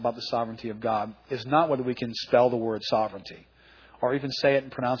hearts about the sovereignty of God is not whether we can spell the word sovereignty or even say it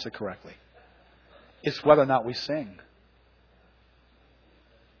and pronounce it correctly. It's whether or not we sing.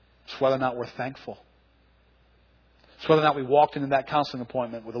 It's whether or not we're thankful. It's whether or not we walked into that counseling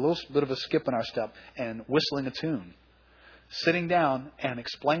appointment with a little bit of a skip in our step and whistling a tune. Sitting down and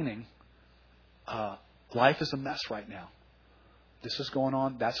explaining, life is a mess right now. This is going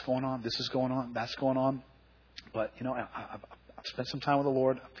on, that's going on, this is going on, that's going on. But, you know, I've spent some time with the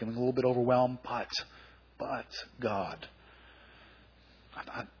Lord. I'm feeling a little bit overwhelmed. But God,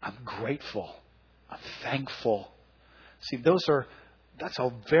 I'm grateful. I'm thankful. See, that's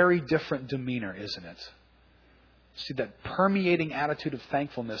a very different demeanor, isn't it? See, that permeating attitude of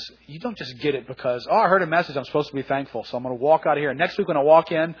thankfulness, you don't just get it because, I heard a message, I'm supposed to be thankful, so I'm going to walk out of here. And next week when I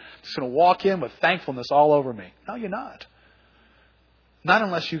walk in, I'm just going to walk in with thankfulness all over me. No, you're not. Not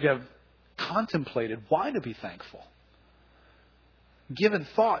unless you have contemplated why to be thankful. Given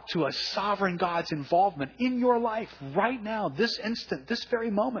thought to a sovereign God's involvement in your life right now, this instant, this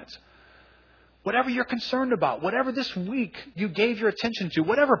very moment. Whatever you're concerned about, whatever this week you gave your attention to,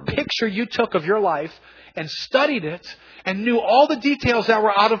 whatever picture you took of your life and studied it and knew all the details that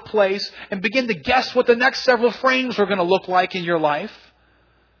were out of place and began to guess what the next several frames were going to look like in your life.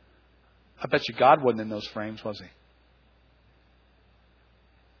 I bet you God wasn't in those frames, was He?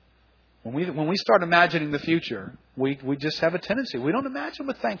 When we start imagining the future, we just have a tendency. We don't imagine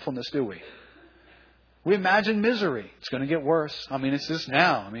with thankfulness, do we? We imagine misery. It's going to get worse. I mean, it's this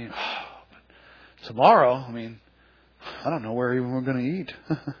now. I mean, tomorrow, I don't know where even we're going to eat.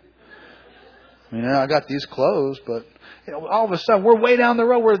 I got these clothes, but all of a sudden we're way down the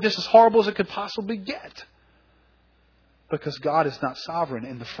road where this is horrible as it could possibly get. Because God is not sovereign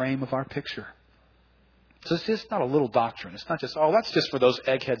in the frame of our picture. So it's just not a little doctrine. It's not just, that's just for those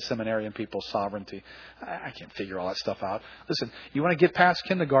egghead seminarian people's sovereignty. I can't figure all that stuff out. Listen, you want to get past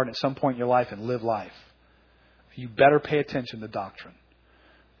kindergarten at some point in your life and live life. You better pay attention to doctrine.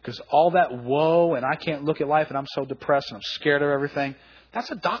 Because all that woe and I can't look at life and I'm so depressed and I'm scared of everything, that's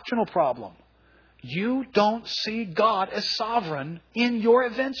a doctrinal problem. You don't see God as sovereign in your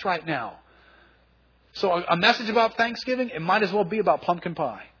events right now. So a message about Thanksgiving, it might as well be about pumpkin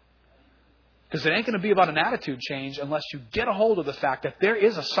pie. Because it ain't going to be about an attitude change unless you get a hold of the fact that there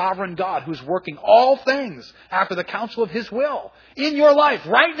is a sovereign God who's working all things after the counsel of His will in your life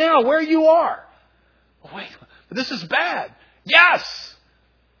right now where you are. Wait, but this is bad. Yes!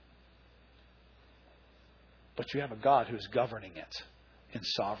 But you have a God who's governing it in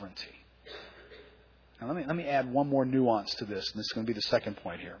sovereignty. Now let me add one more nuance to this, and this is going to be the second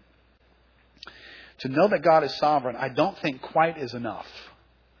point here. To know that God is sovereign, I don't think quite is enough.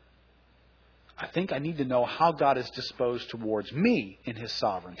 I think I need to know how God is disposed towards me in His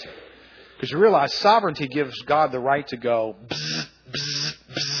sovereignty. Because you realize sovereignty gives God the right to go bzz, bzz,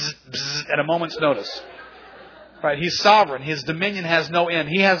 bzz, bzz, at a moment's notice. Right? He's sovereign. His dominion has no end.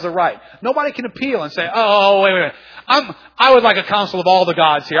 He has the right. Nobody can appeal and say, "Oh, wait. I would like a council of all the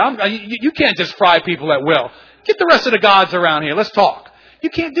gods here. You can't just fry people at will. Get the rest of the gods around here. Let's talk." You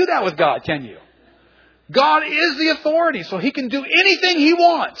can't do that with God, can you? God is the authority, so He can do anything He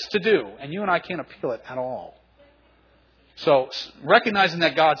wants to do. And you and I can't appeal it at all. So recognizing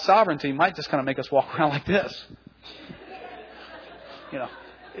that God's sovereignty might just kind of make us walk around like this. You know,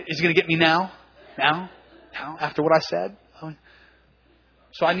 is He going to get me now? Now? After what I said?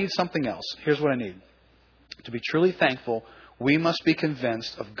 So I need something else. Here's what I need. To be truly thankful, we must be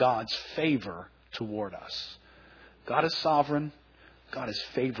convinced of God's favor toward us. God is sovereign. God is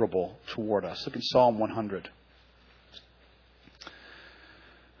favorable toward us. Look in Psalm 100.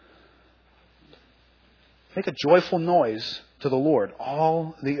 Make a joyful noise to the Lord,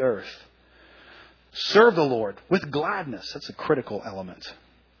 all the earth. Serve the Lord with gladness. That's a critical element.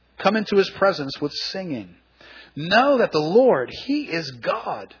 Come into His presence with singing. Know that the Lord, He is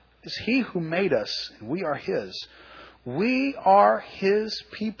God. It's He who made us, and we are His. We are His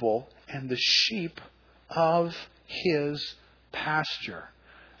people and the sheep of His pasture.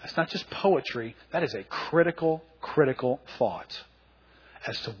 That's not just poetry. That is a critical thought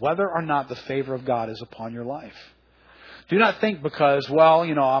as to whether or not the favor of God is upon your life. Do not think because,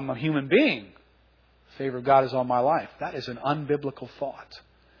 I'm a human being, the favor of God is on my life. That is an unbiblical thought.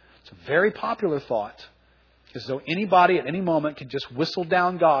 It's a very popular thought. As though anybody at any moment can just whistle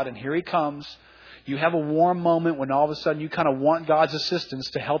down God and here He comes. You have a warm moment when all of a sudden you kind of want God's assistance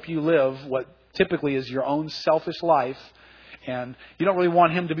to help you live what typically is your own selfish life. And you don't really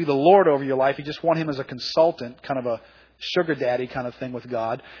want Him to be the Lord over your life. You just want Him as a consultant, kind of a sugar daddy kind of thing with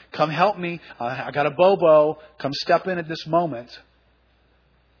God. Come help me. I got a bobo. Come step in at this moment.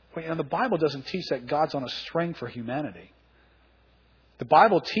 Well, the Bible doesn't teach that God's on a string for humanity. The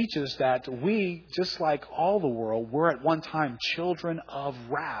Bible teaches that we, just like all the world, were at one time children of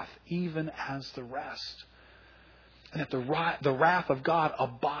wrath, even as the rest. And that the wrath of God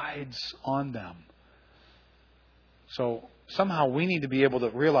abides on them. So somehow we need to be able to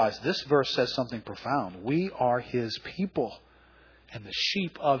realize this verse says something profound. We are His people and the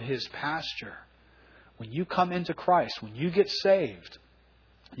sheep of His pasture. When you come into Christ, when you get saved,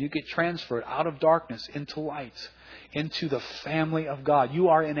 you get transferred out of darkness into light, into the family of God. You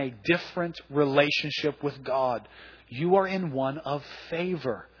are in a different relationship with God. You are in one of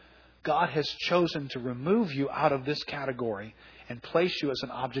favor. God has chosen to remove you out of this category and place you as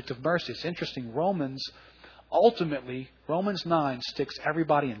an object of mercy. It's interesting. Romans 9 sticks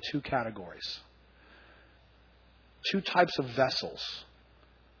everybody in two categories. Two types of vessels.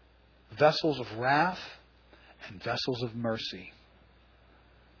 Vessels of wrath and vessels of mercy.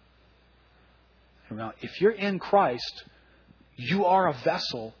 Now, if you're in Christ, you are a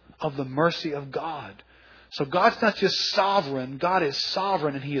vessel of the mercy of God. So God's not just sovereign. God is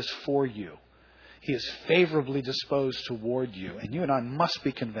sovereign and He is for you. He is favorably disposed toward you. And you and I must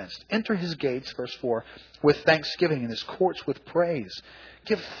be convinced. Enter His gates, verse 4, with thanksgiving and His courts with praise.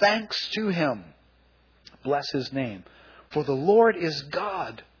 Give thanks to Him. Bless His name. For the Lord is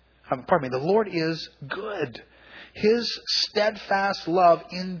God. The Lord is good. His steadfast love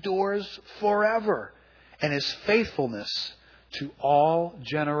endures forever, and His faithfulness to all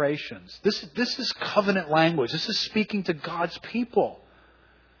generations. This is covenant language. This is speaking to God's people.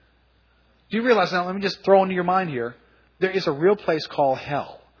 Do you realize now, let me just throw into your mind here, there is a real place called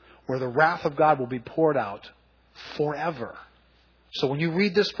hell where the wrath of God will be poured out forever. So when you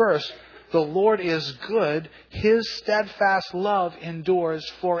read this verse, the Lord is good. His steadfast love endures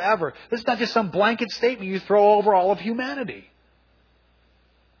forever. This is not just some blanket statement you throw over all of humanity.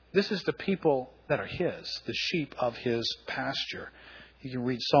 This is the people that are His, the sheep of His pasture. You can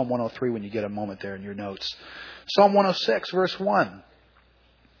read Psalm 103 when you get a moment there in your notes. Psalm 106, verse 1.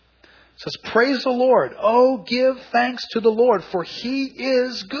 Says, praise the Lord. Oh, give thanks to the Lord, for He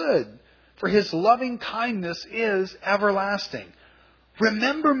is good. For His loving kindness is everlasting.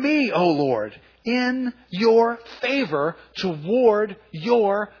 Remember me, O Lord, in your favor toward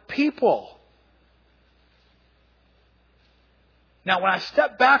your people. Now, when I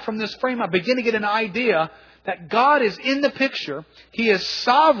step back from this frame, I begin to get an idea that God is in the picture. He is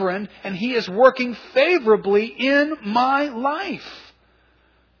sovereign, and He is working favorably in my life.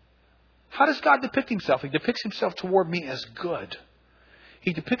 How does God depict Himself? He depicts Himself toward me as good.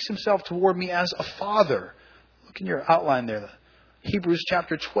 He depicts Himself toward me as a father. Look in your outline there, Hebrews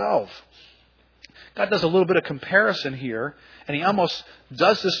chapter 12. God does a little bit of comparison here, and He almost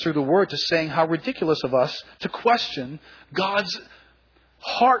does this through the Word to saying how ridiculous of us to question God's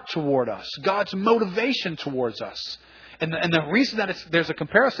heart toward us, God's motivation towards us. And the reason that there's a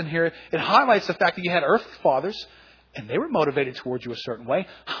comparison here, it highlights the fact that you had earthly fathers, and they were motivated towards you a certain way.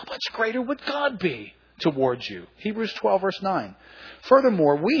 How much greater would God be towards you? Hebrews 12, verse 9.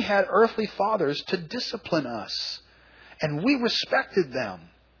 Furthermore, we had earthly fathers to discipline us, and we respected them.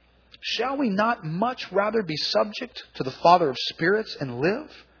 Shall we not much rather be subject to the Father of spirits and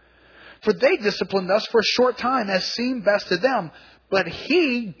live? For they disciplined us for a short time, as seemed best to them, but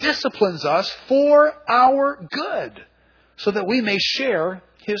He disciplines us for our good, so that we may share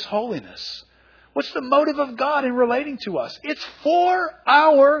His holiness. What's the motive of God in relating to us? It's for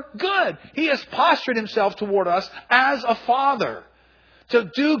our good. He has postured Himself toward us as a father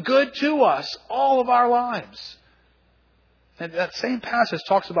to do good to us all of our lives. And that same passage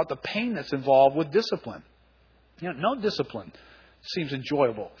talks about the pain that's involved with discipline. No discipline seems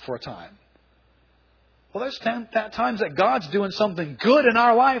enjoyable for a time. Well, there's times that God's doing something good in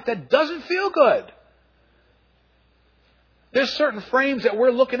our life that doesn't feel good. There's certain frames that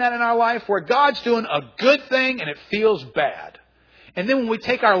we're looking at in our life where God's doing a good thing and it feels bad. And then when we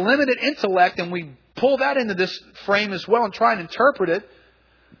take our limited intellect and we pull that into this frame as well and try and interpret it,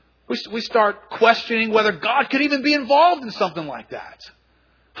 we start questioning whether God could even be involved in something like that.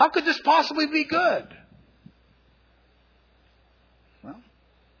 How could this possibly be good? Well,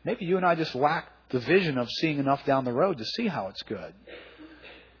 maybe you and I just lack the vision of seeing enough down the road to see how it's good.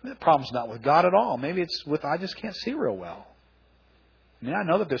 The problem's not with God at all. Maybe it's with I just can't see real well. I mean, I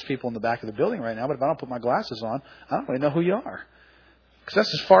know that there's people in the back of the building right now, but if I don't put my glasses on, I don't really know who you are. Because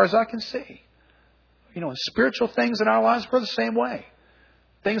that's as far as I can see. In spiritual things in our lives, we're the same way.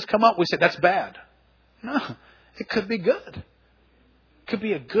 Things come up, we say, that's bad. No, it could be good. It could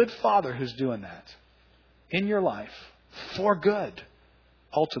be a good father who's doing that in your life for good,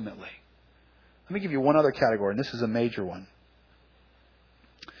 ultimately. Let me give you one other category, and this is a major one.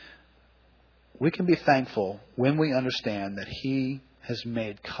 We can be thankful when we understand that He has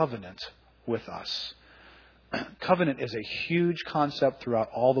made covenant with us. Covenant is a huge concept throughout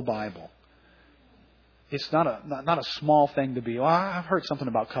all the Bible. It's not a small thing to be, I've heard something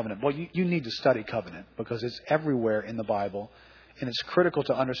about covenant. Well, you need to study covenant because it's everywhere in the Bible. And it's critical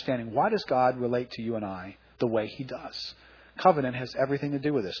to understanding why does God relate to you and I the way He does. Covenant has everything to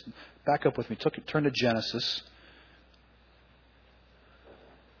do with this. Back up with me. Turn to Genesis.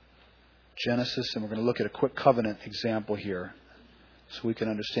 Genesis, and we're going to look at a quick covenant example here so we can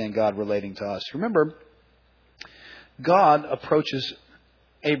understand God relating to us. Remember, God approaches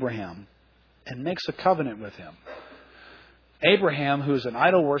Abraham and makes a covenant with him. Abraham, who is an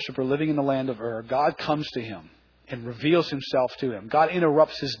idol worshiper living in the land of Ur, God comes to him and reveals Himself to him. God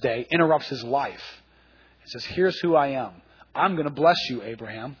interrupts his day, interrupts his life. He says, here's who I am. I'm going to bless you,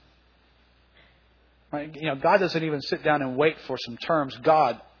 Abraham. Right? God doesn't even sit down and wait for some terms.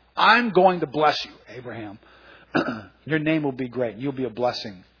 God, I'm going to bless you, Abraham. Your name will be great. You'll be a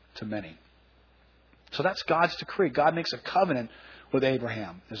blessing to many. So that's God's decree. God makes a covenant with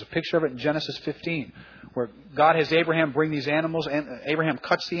Abraham. There's a picture of it in Genesis 15 where God has Abraham bring these animals, and Abraham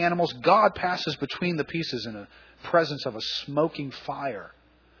cuts the animals. God passes between the pieces in the presence of a smoking fire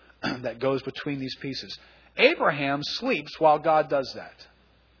that goes between these pieces. Abraham sleeps while God does that.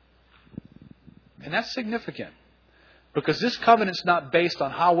 And that's significant because this covenant's not based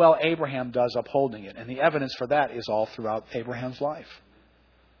on how well Abraham does upholding it. And the evidence for that is all throughout Abraham's life.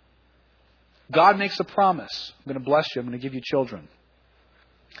 God makes a promise. I'm going to bless you. I'm going to give you children.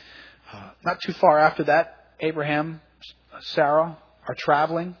 Not too far after that, Abraham, Sarah are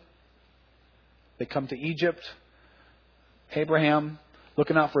traveling. They come to Egypt. Abraham,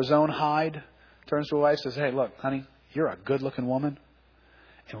 looking out for his own hide, turns to his wife and says, hey, look, honey, you're a good-looking woman.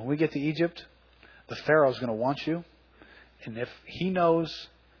 And when we get to Egypt, the Pharaoh's going to want you. And if he knows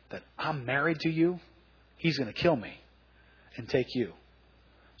that I'm married to you, he's going to kill me and take you.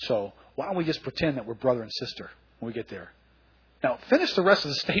 So why don't we just pretend that we're brother and sister when we get there? Now, finish the rest of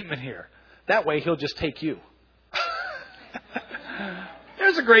the statement here. That way, he'll just take you.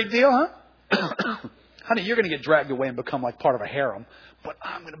 There's a great deal, huh? Honey, you're going to get dragged away and become like part of a harem, but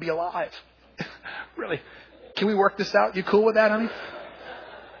I'm going to be alive. Really? Can we work this out? You cool with that, honey?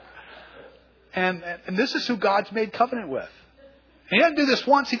 And this is who God's made covenant with. And he doesn't do this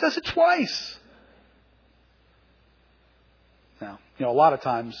once, he does it twice. Now, a lot of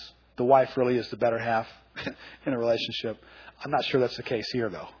times the wife really is the better half in a relationship. I'm not sure that's the case here,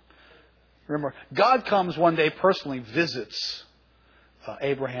 though. Remember, God comes one day personally, visits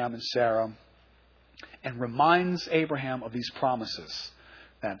Abraham and Sarah, and reminds Abraham of these promises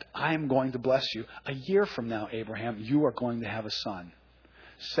that I am going to bless you. A year from now, Abraham, you are going to have a son.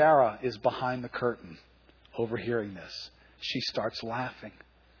 Sarah is behind the curtain, overhearing this. She starts laughing.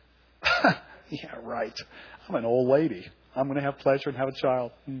 Yeah, right. I'm an old lady. I'm going to have pleasure and have a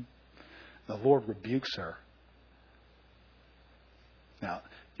child. The Lord rebukes her. Now,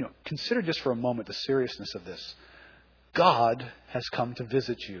 consider just for a moment the seriousness of this. God has come to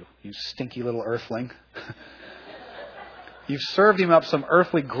visit you, you stinky little earthling. You've served him up some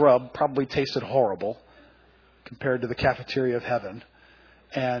earthly grub, probably tasted horrible compared to the cafeteria of heaven.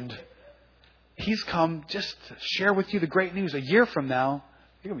 And he's come just to share with you the great news. A year from now,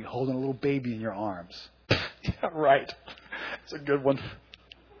 you're going to be holding a little baby in your arms. Yeah, right. It's a good one.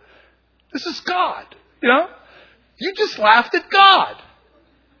 This is God. You just laughed at God.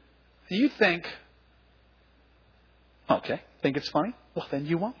 And you think, okay, think it's funny? Well, then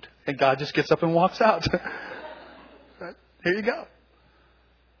you won't. And God just gets up and walks out. Right? Here you go.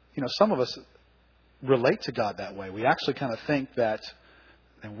 Some of us relate to God that way. We actually kind of think that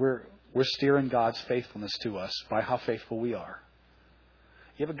we're steering God's faithfulness to us by how faithful we are.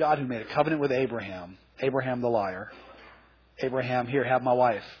 You have a God who made a covenant with Abraham. Abraham the liar. Abraham, here, have my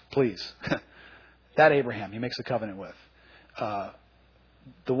wife, please. That Abraham he makes a covenant with.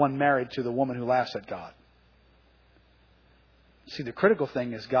 The one married to the woman who laughs at God. See, the critical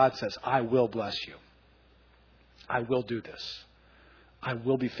thing is God says, I will bless you. I will do this. I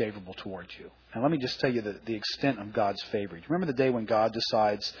will be favorable towards you. And let me just tell you the extent of God's favor. Remember the day when God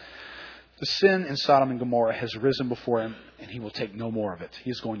decides the sin in Sodom and Gomorrah has risen before him and he will take no more of it.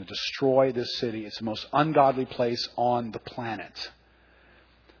 He's going to destroy this city. It's the most ungodly place on the planet.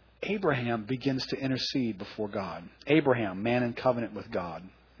 Abraham begins to intercede before God. Abraham, man in covenant with God.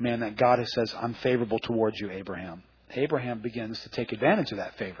 Man that God has says, I'm favorable towards you, Abraham. Abraham begins to take advantage of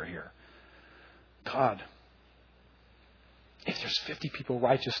that favor here. God, if there's 50 people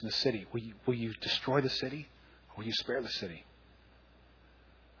righteous in the city, will you destroy the city? Or will you spare the city?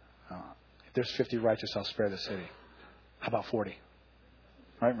 If there's 50 righteous, I'll spare the city. How about 40?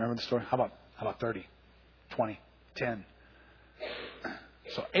 Right? Remember the story? How about 30? 20? 10?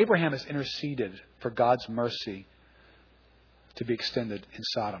 So Abraham has interceded for God's mercy to be extended in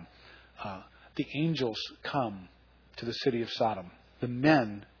Sodom. The angels come to the city of Sodom. The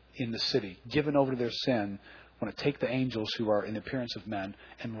men in the city, given over to their sin, want to take the angels who are in appearance of men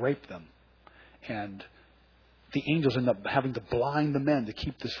and rape them. And the angels end up having to blind the men to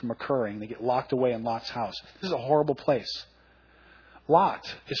keep this from occurring. They get locked away in Lot's house. This is a horrible place. Lot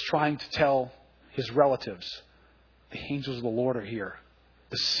is trying to tell his relatives, the angels of the Lord are here.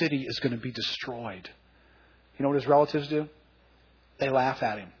 The city is going to be destroyed. You know what his relatives do? They laugh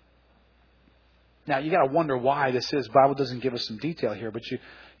at him. Now, you got to wonder why this is. The Bible doesn't give us some detail here, but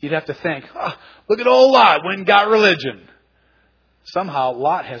you'd have to think, look at old Lot, went and got religion. Somehow,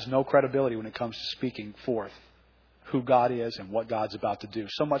 Lot has no credibility when it comes to speaking forth who God is and what God's about to do.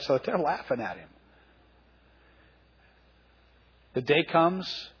 So much so that they're laughing at him. The day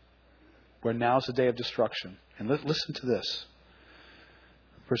comes where now's the day of destruction. And listen to this.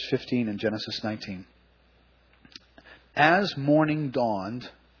 Verse 15 in Genesis 19. As morning dawned,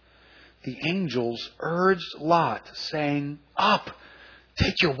 the angels urged Lot, saying, Up,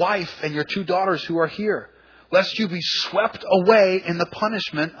 take your wife and your 2 daughters who are here, lest you be swept away in the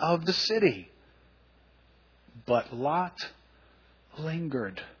punishment of the city. But Lot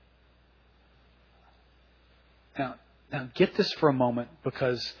lingered. Now get this for a moment,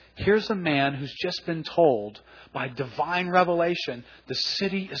 because here's a man who's just been told by divine revelation the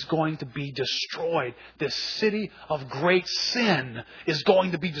city is going to be destroyed. This city of great sin is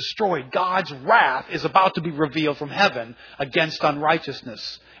going to be destroyed. God's wrath is about to be revealed from heaven against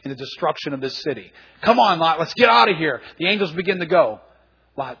unrighteousness in the destruction of this city. Come on, Lot, let's get out of here. The angels begin to go.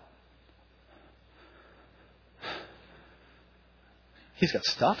 Lot, he's got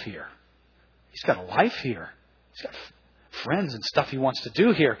stuff here. He's got a life here. He's got friends and stuff he wants to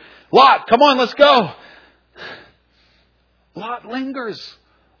do here. Lot, come on, let's go. Lot lingers.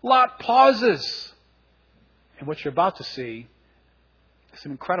 Lot pauses. And what you're about to see is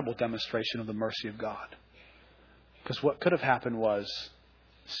an incredible demonstration of the mercy of God. Because what could have happened was,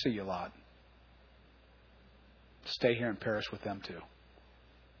 see you, Lot. Stay here and perish with them too.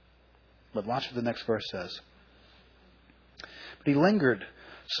 But watch what the next verse says. But he lingered.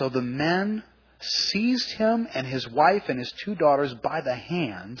 So the men seized him and his wife and his 2 daughters by the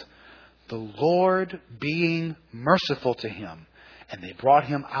hand, the Lord being merciful to him. And they brought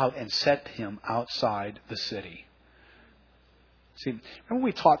him out and set him outside the city. See, remember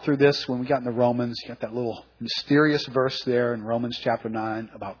we taught through this when we got into Romans? You got that little mysterious verse there in Romans chapter 9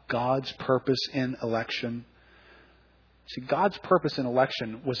 about God's purpose in election. See, God's purpose in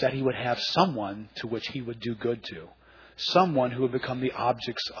election was that He would have someone to which He would do good to. Someone who would become the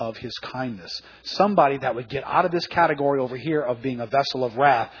objects of His kindness. Somebody that would get out of this category over here of being a vessel of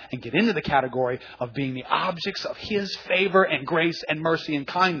wrath and get into the category of being the objects of His favor and grace and mercy and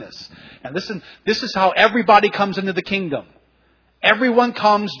kindness. And listen, this is how everybody comes into the kingdom. Everyone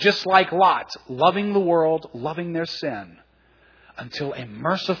comes just like Lot, loving the world, loving their sin, until a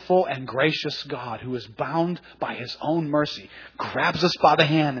merciful and gracious God who is bound by His own mercy grabs us by the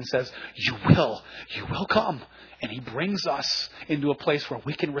hand and says, you will come. And He brings us into a place where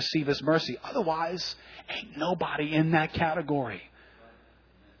we can receive His mercy. Otherwise, ain't nobody in that category.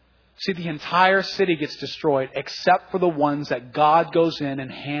 See, the entire city gets destroyed except for the ones that God goes in and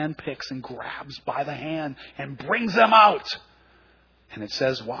handpicks and grabs by the hand and brings them out. And it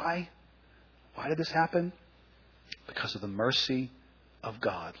says, why? Why did this happen? Because of the mercy of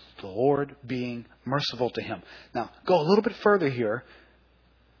God. The Lord being merciful to him. Now, go a little bit further here.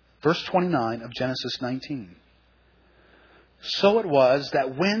 Verse 29 of Genesis 19. So it was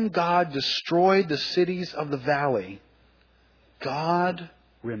that when God destroyed the cities of the valley, God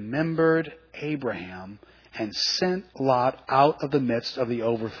remembered Abraham and sent Lot out of the midst of the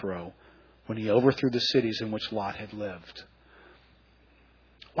overthrow when He overthrew the cities in which Lot had lived.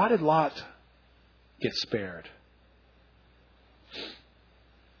 Why did Lot get spared?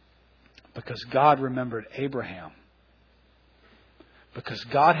 Because God remembered Abraham. Because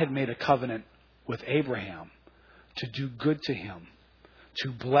God had made a covenant with Abraham to do good to him,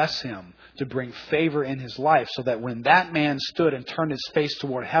 to bless him, to bring favor in his life, so that when that man stood and turned his face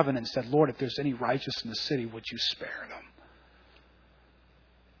toward heaven and said, Lord, if there's any righteous in the city, would you spare them?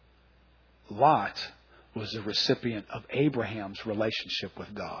 Lot was the recipient of Abraham's relationship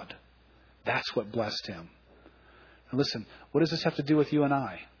with God. That's what blessed him. And listen, what does this have to do with you and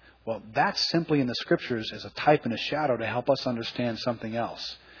I? Well, that simply in the Scriptures is a type and a shadow to help us understand something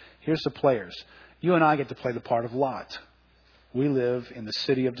else. Here's the players. You and I get to play the part of Lot. We live in the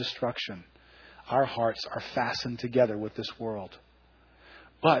city of destruction. Our hearts are fastened together with this world.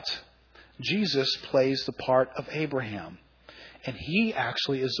 But Jesus plays the part of Abraham. And He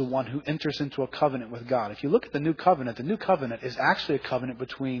actually is the one who enters into a covenant with God. If you look at the New Covenant is actually a covenant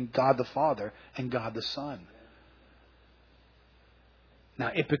between God the Father and God the Son.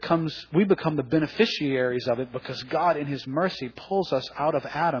 Now, we become the beneficiaries of it because God in His mercy pulls us out of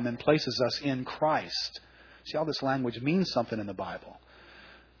Adam and places us in Christ. See how this language means something in the Bible.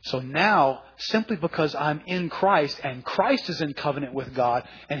 So now, simply because I'm in Christ and Christ is in covenant with God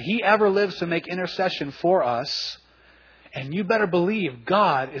and He ever lives to make intercession for us, and you better believe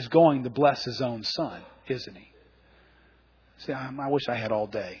God is going to bless His own Son, isn't He? See, I wish I had all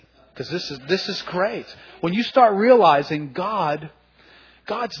day. Because this is great. When you start realizing God's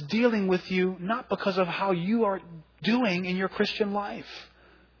dealing with you not because of how you are doing in your Christian life.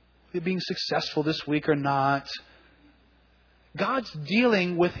 You're being successful this week or not. God's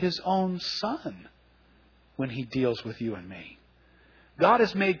dealing with His own Son when He deals with you and me. God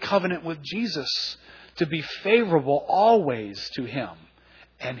has made covenant with Jesus to be favorable always to Him.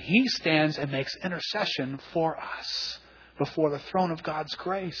 And He stands and makes intercession for us before the throne of God's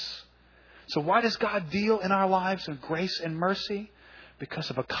grace. So why does God deal in our lives in grace and mercy? Because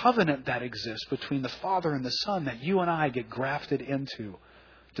of a covenant that exists between the Father and the Son that you and I get grafted into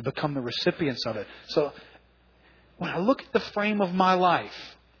to become the recipients of it. So when I look at the frame of my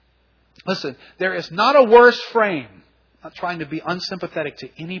life, listen, there is not a worse frame. I'm not trying to be unsympathetic to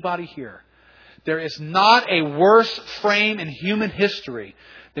anybody here. There is not a worse frame in human history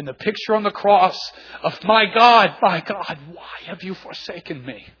than the picture on the cross of my God, why have you forsaken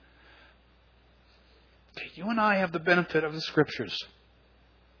me? Okay, you and I have the benefit of the Scriptures.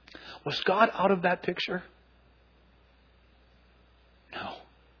 Was God out of that picture? No.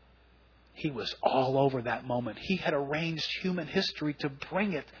 He was all over that moment. He had arranged human history to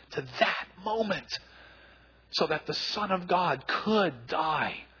bring it to that moment so that the Son of God could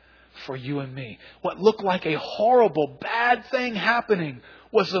die for you and me. What looked like a horrible, bad thing happening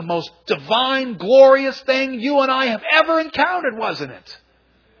was the most divine, glorious thing you and I have ever encountered, wasn't it?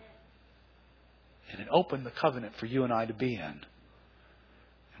 And it opened the covenant for you and I to be in. And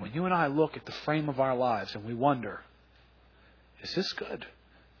when you and I look at the frame of our lives and we wonder, is this good?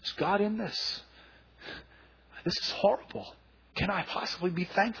 Is God in this? This is horrible. Can I possibly be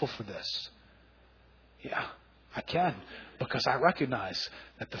thankful for this? Yeah, I can. Because I recognize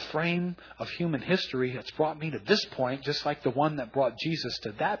that the frame of human history that's brought me to this point, just like the one that brought Jesus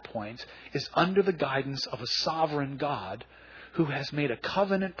to that point, is under the guidance of a sovereign God who has made a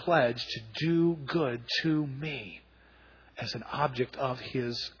covenant pledge to do good to me as an object of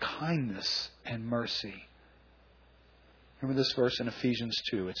His kindness and mercy. Remember this verse in Ephesians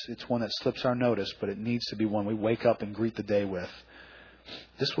 2. It's one that slips our notice, but it needs to be one we wake up and greet the day with.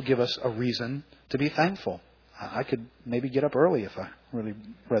 This will give us a reason to be thankful. I could maybe get up early if I really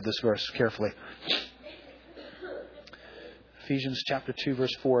read this verse carefully. Ephesians chapter 2,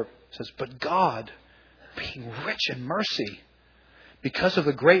 verse 4 says, "But God, being rich in mercy, because of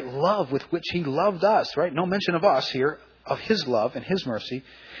the great love with which He loved us," right? No mention of us here, of His love and His mercy,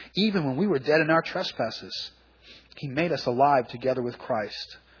 "even when we were dead in our trespasses, He made us alive together with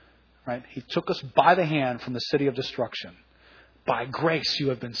Christ." Right? He took us by the hand from the city of destruction. By grace you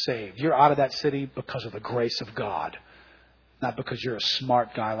have been saved. You're out of that city because of the grace of God, not because you're a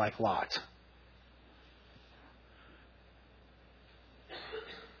smart guy like Lot.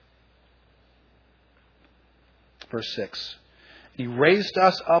 Verse 6. He raised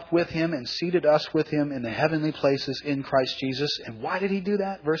us up with Him and seated us with Him in the heavenly places in Christ Jesus. And why did He do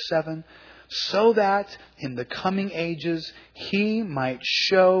that? Verse 7. So that in the coming ages He might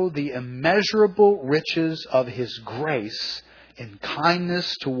show the immeasurable riches of His grace in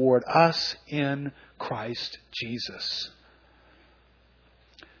kindness toward us in Christ Jesus.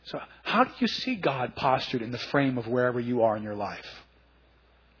 So how do you see God postured in the frame of wherever you are in your life?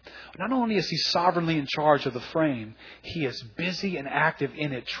 Not only is He sovereignly in charge of the frame, He is busy and active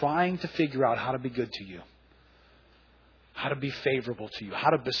in it, trying to figure out how to be good to you, how to be favorable to you,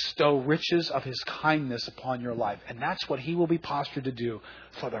 how to bestow riches of His kindness upon your life. And that's what He will be postured to do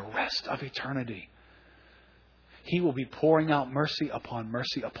for the rest of eternity. He will be pouring out mercy upon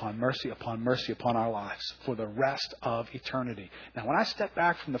mercy upon mercy upon mercy upon our lives for the rest of eternity. Now, when I step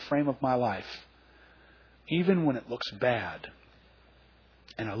back from the frame of my life, even when it looks bad,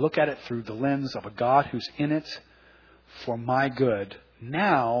 and I look at it through the lens of a God who's in it for my good,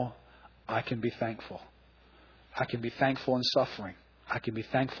 now I can be thankful. I can be thankful in suffering. I can be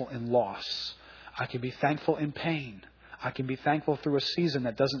thankful in loss. I can be thankful in pain. I can be thankful through a season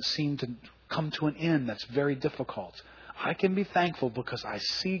that doesn't seem to come to an end that's very difficult. I can be thankful because I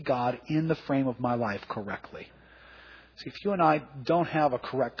see God in the frame of my life correctly. See, if you and I don't have a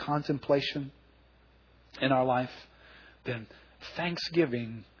correct contemplation in our life, then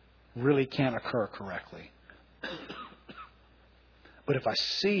thanksgiving really can't occur correctly. But if I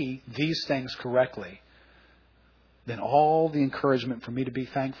see these things correctly, then all the encouragement for me to be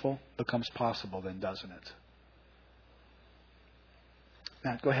thankful becomes possible then, doesn't it?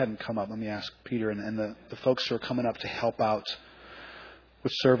 Matt, go ahead and come up. Let me ask Peter and the folks who are coming up to help out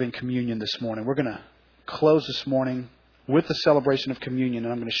with serving communion this morning. We're going to close this morning with the celebration of communion,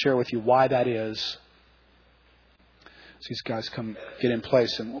 and I'm going to share with you why that is. As these guys come get in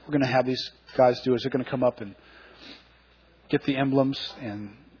place, and what we're going to have these guys do is they're going to come up and get the emblems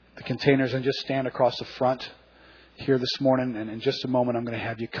and the containers and just stand across the front here this morning. And in just a moment, I'm going to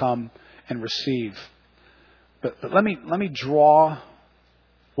have you come and receive. But let me draw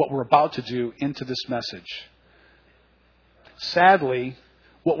what we're about to do into this message. Sadly,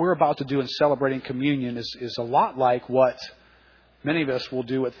 what we're about to do in celebrating communion is a lot like what many of us will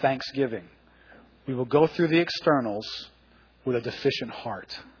do at Thanksgiving. We will go through the externals with a deficient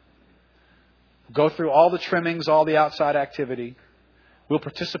heart. We'll go through all the trimmings, all the outside activity. We'll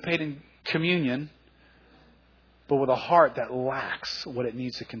participate in communion, but with a heart that lacks what it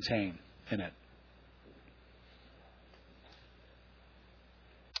needs to contain in it.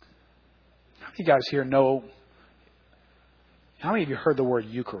 How many of you guys here know? How many of you heard the word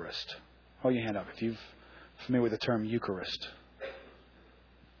Eucharist? Hold your hand up if you're familiar with the term Eucharist.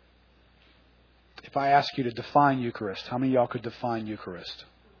 If I ask you to define Eucharist, how many of y'all could define Eucharist?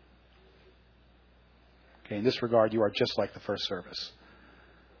 Okay, in this regard, you are just like the first service.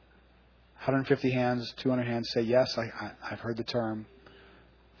 150 hands, 200 hands say yes, I've heard the term.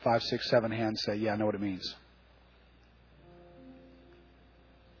 5, 6, 7 hands say, yeah, I know what it means.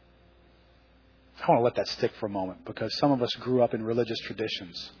 I want to let that stick for a moment because some of us grew up in religious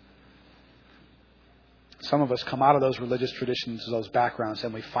traditions. Some of us come out of those religious traditions, those backgrounds,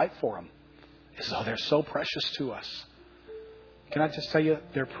 and we fight for them. As though they're so precious to us. Can I just tell you,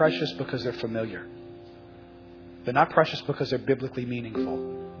 they're precious because they're familiar. They're not precious because they're biblically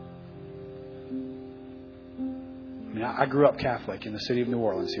meaningful. I mean, I grew up Catholic in the city of New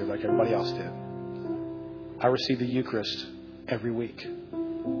Orleans here like everybody else did. I receive the Eucharist every week.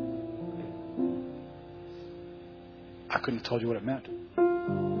 I couldn't have told you what it meant.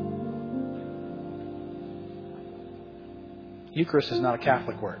 Eucharist is not a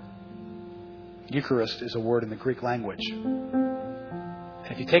Catholic word. Eucharist is a word in the Greek language.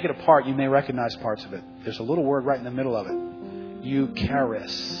 And if you take it apart, you may recognize parts of it. There's a little word right in the middle of it.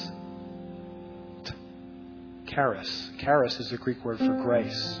 Eucharis. Charis. Charis is the Greek word for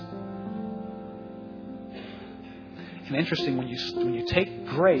grace. And interesting, when you take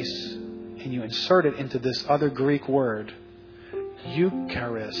grace and you insert it into this other Greek word,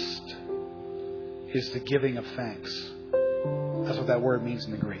 Eucharist is the giving of thanks. That's what that word means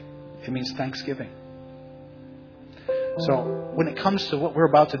in the Greek. It means thanksgiving. So when it comes to what we're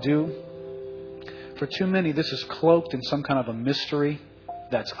about to do, for too many, this is cloaked in some kind of a mystery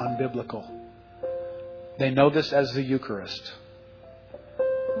that's unbiblical. They know this as the Eucharist.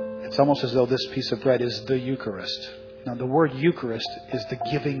 It's almost as though this piece of bread is the Eucharist. Now, the word Eucharist is the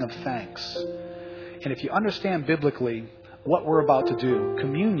giving of thanks. And if you understand biblically what we're about to do,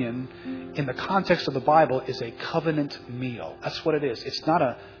 communion, in the context of the Bible, is a covenant meal. That's what it is. It's not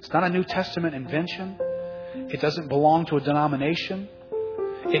a New Testament invention. It doesn't belong to a denomination.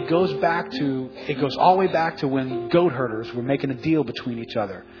 It goes all the way back to when goat herders were making a deal between each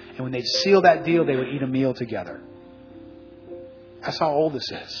other. And when they'd seal that deal, they would eat a meal together. That's how old this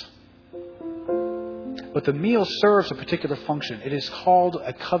is. But the meal serves a particular function. It is called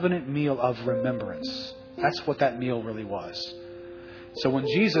a covenant meal of remembrance. That's what that meal really was. So when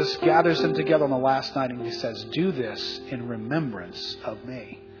Jesus gathers them together on the last night and he says, "Do this in remembrance of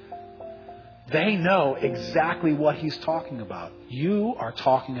me," they know exactly what he's talking about. You are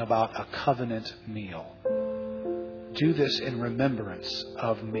talking about a covenant meal. Do this in remembrance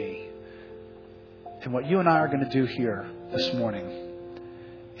of me. And what you and I are going to do here this morning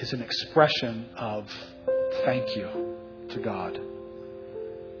is an expression of thank you to God.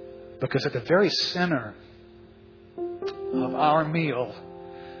 Because at the very center of our meal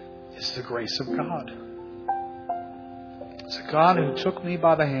is the grace of God. It's a God who took me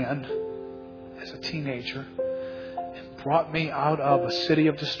by the hand as a teenager and brought me out of a city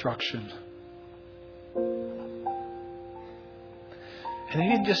of destruction. And He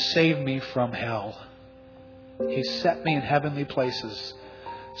didn't just save me from hell. He set me in heavenly places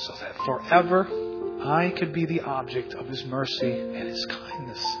so that forever I could be the object of His mercy and His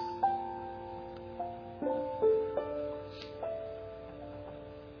kindness.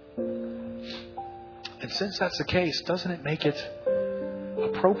 And since that's the case, doesn't it make it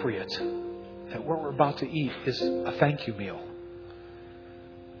appropriate that what we're about to eat is a thank you meal?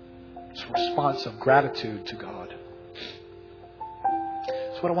 It's a response of gratitude to God.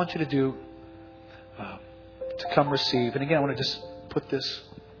 So what I want you to do to come receive, and again, I want to just put this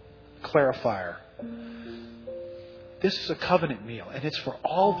clarifier. This is a covenant meal, and it's for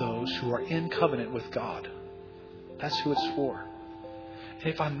all those who are in covenant with God. That's who it's for. And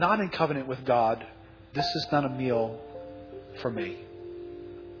if I'm not in covenant with God, this is not a meal for me.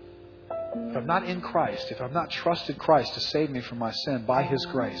 If I'm not in Christ, if I've not trusted Christ to save me from my sin by His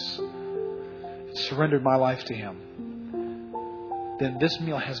grace, and surrendered my life to Him, then this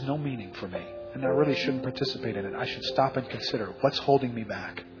meal has no meaning for me. And I really shouldn't participate in it. I should stop and consider what's holding me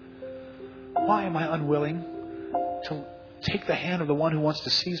back. Why am I unwilling to take the hand of the one who wants to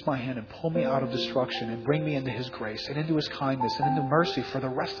seize my hand and pull me out of destruction and bring me into His grace and into His kindness and into mercy for the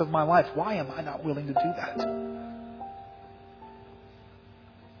rest of my life? Why am I not willing to do that?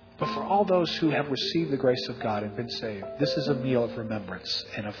 But for all those who have received the grace of God and been saved, this is a meal of remembrance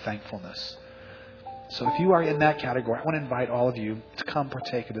and of thankfulness. So if you are in that category, I want to invite all of you to come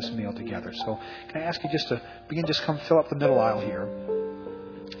partake of this meal together. So can I ask you just to begin, just come fill up the middle aisle here.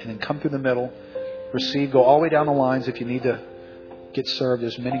 And then come through the middle, receive, go all the way down the lines if you need to get served.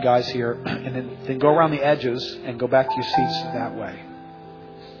 There's many guys here. And then go around the edges and go back to your seats that way.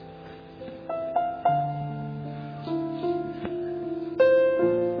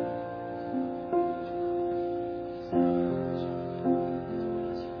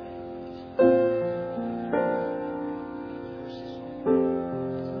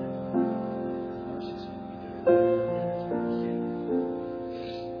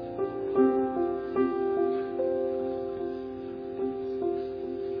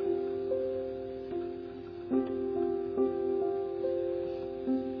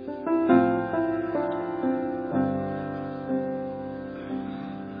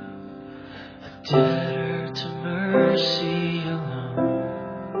 Debtor to mercy alone,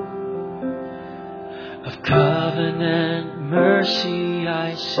 of covenant mercy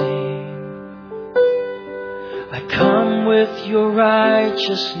I sing. I come with your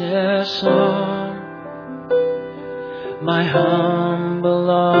righteousness on, my humble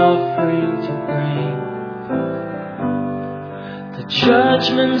offering to bring the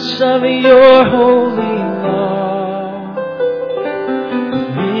judgments of your holy law.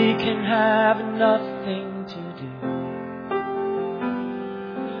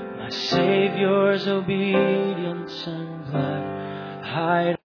 obedience and blood hide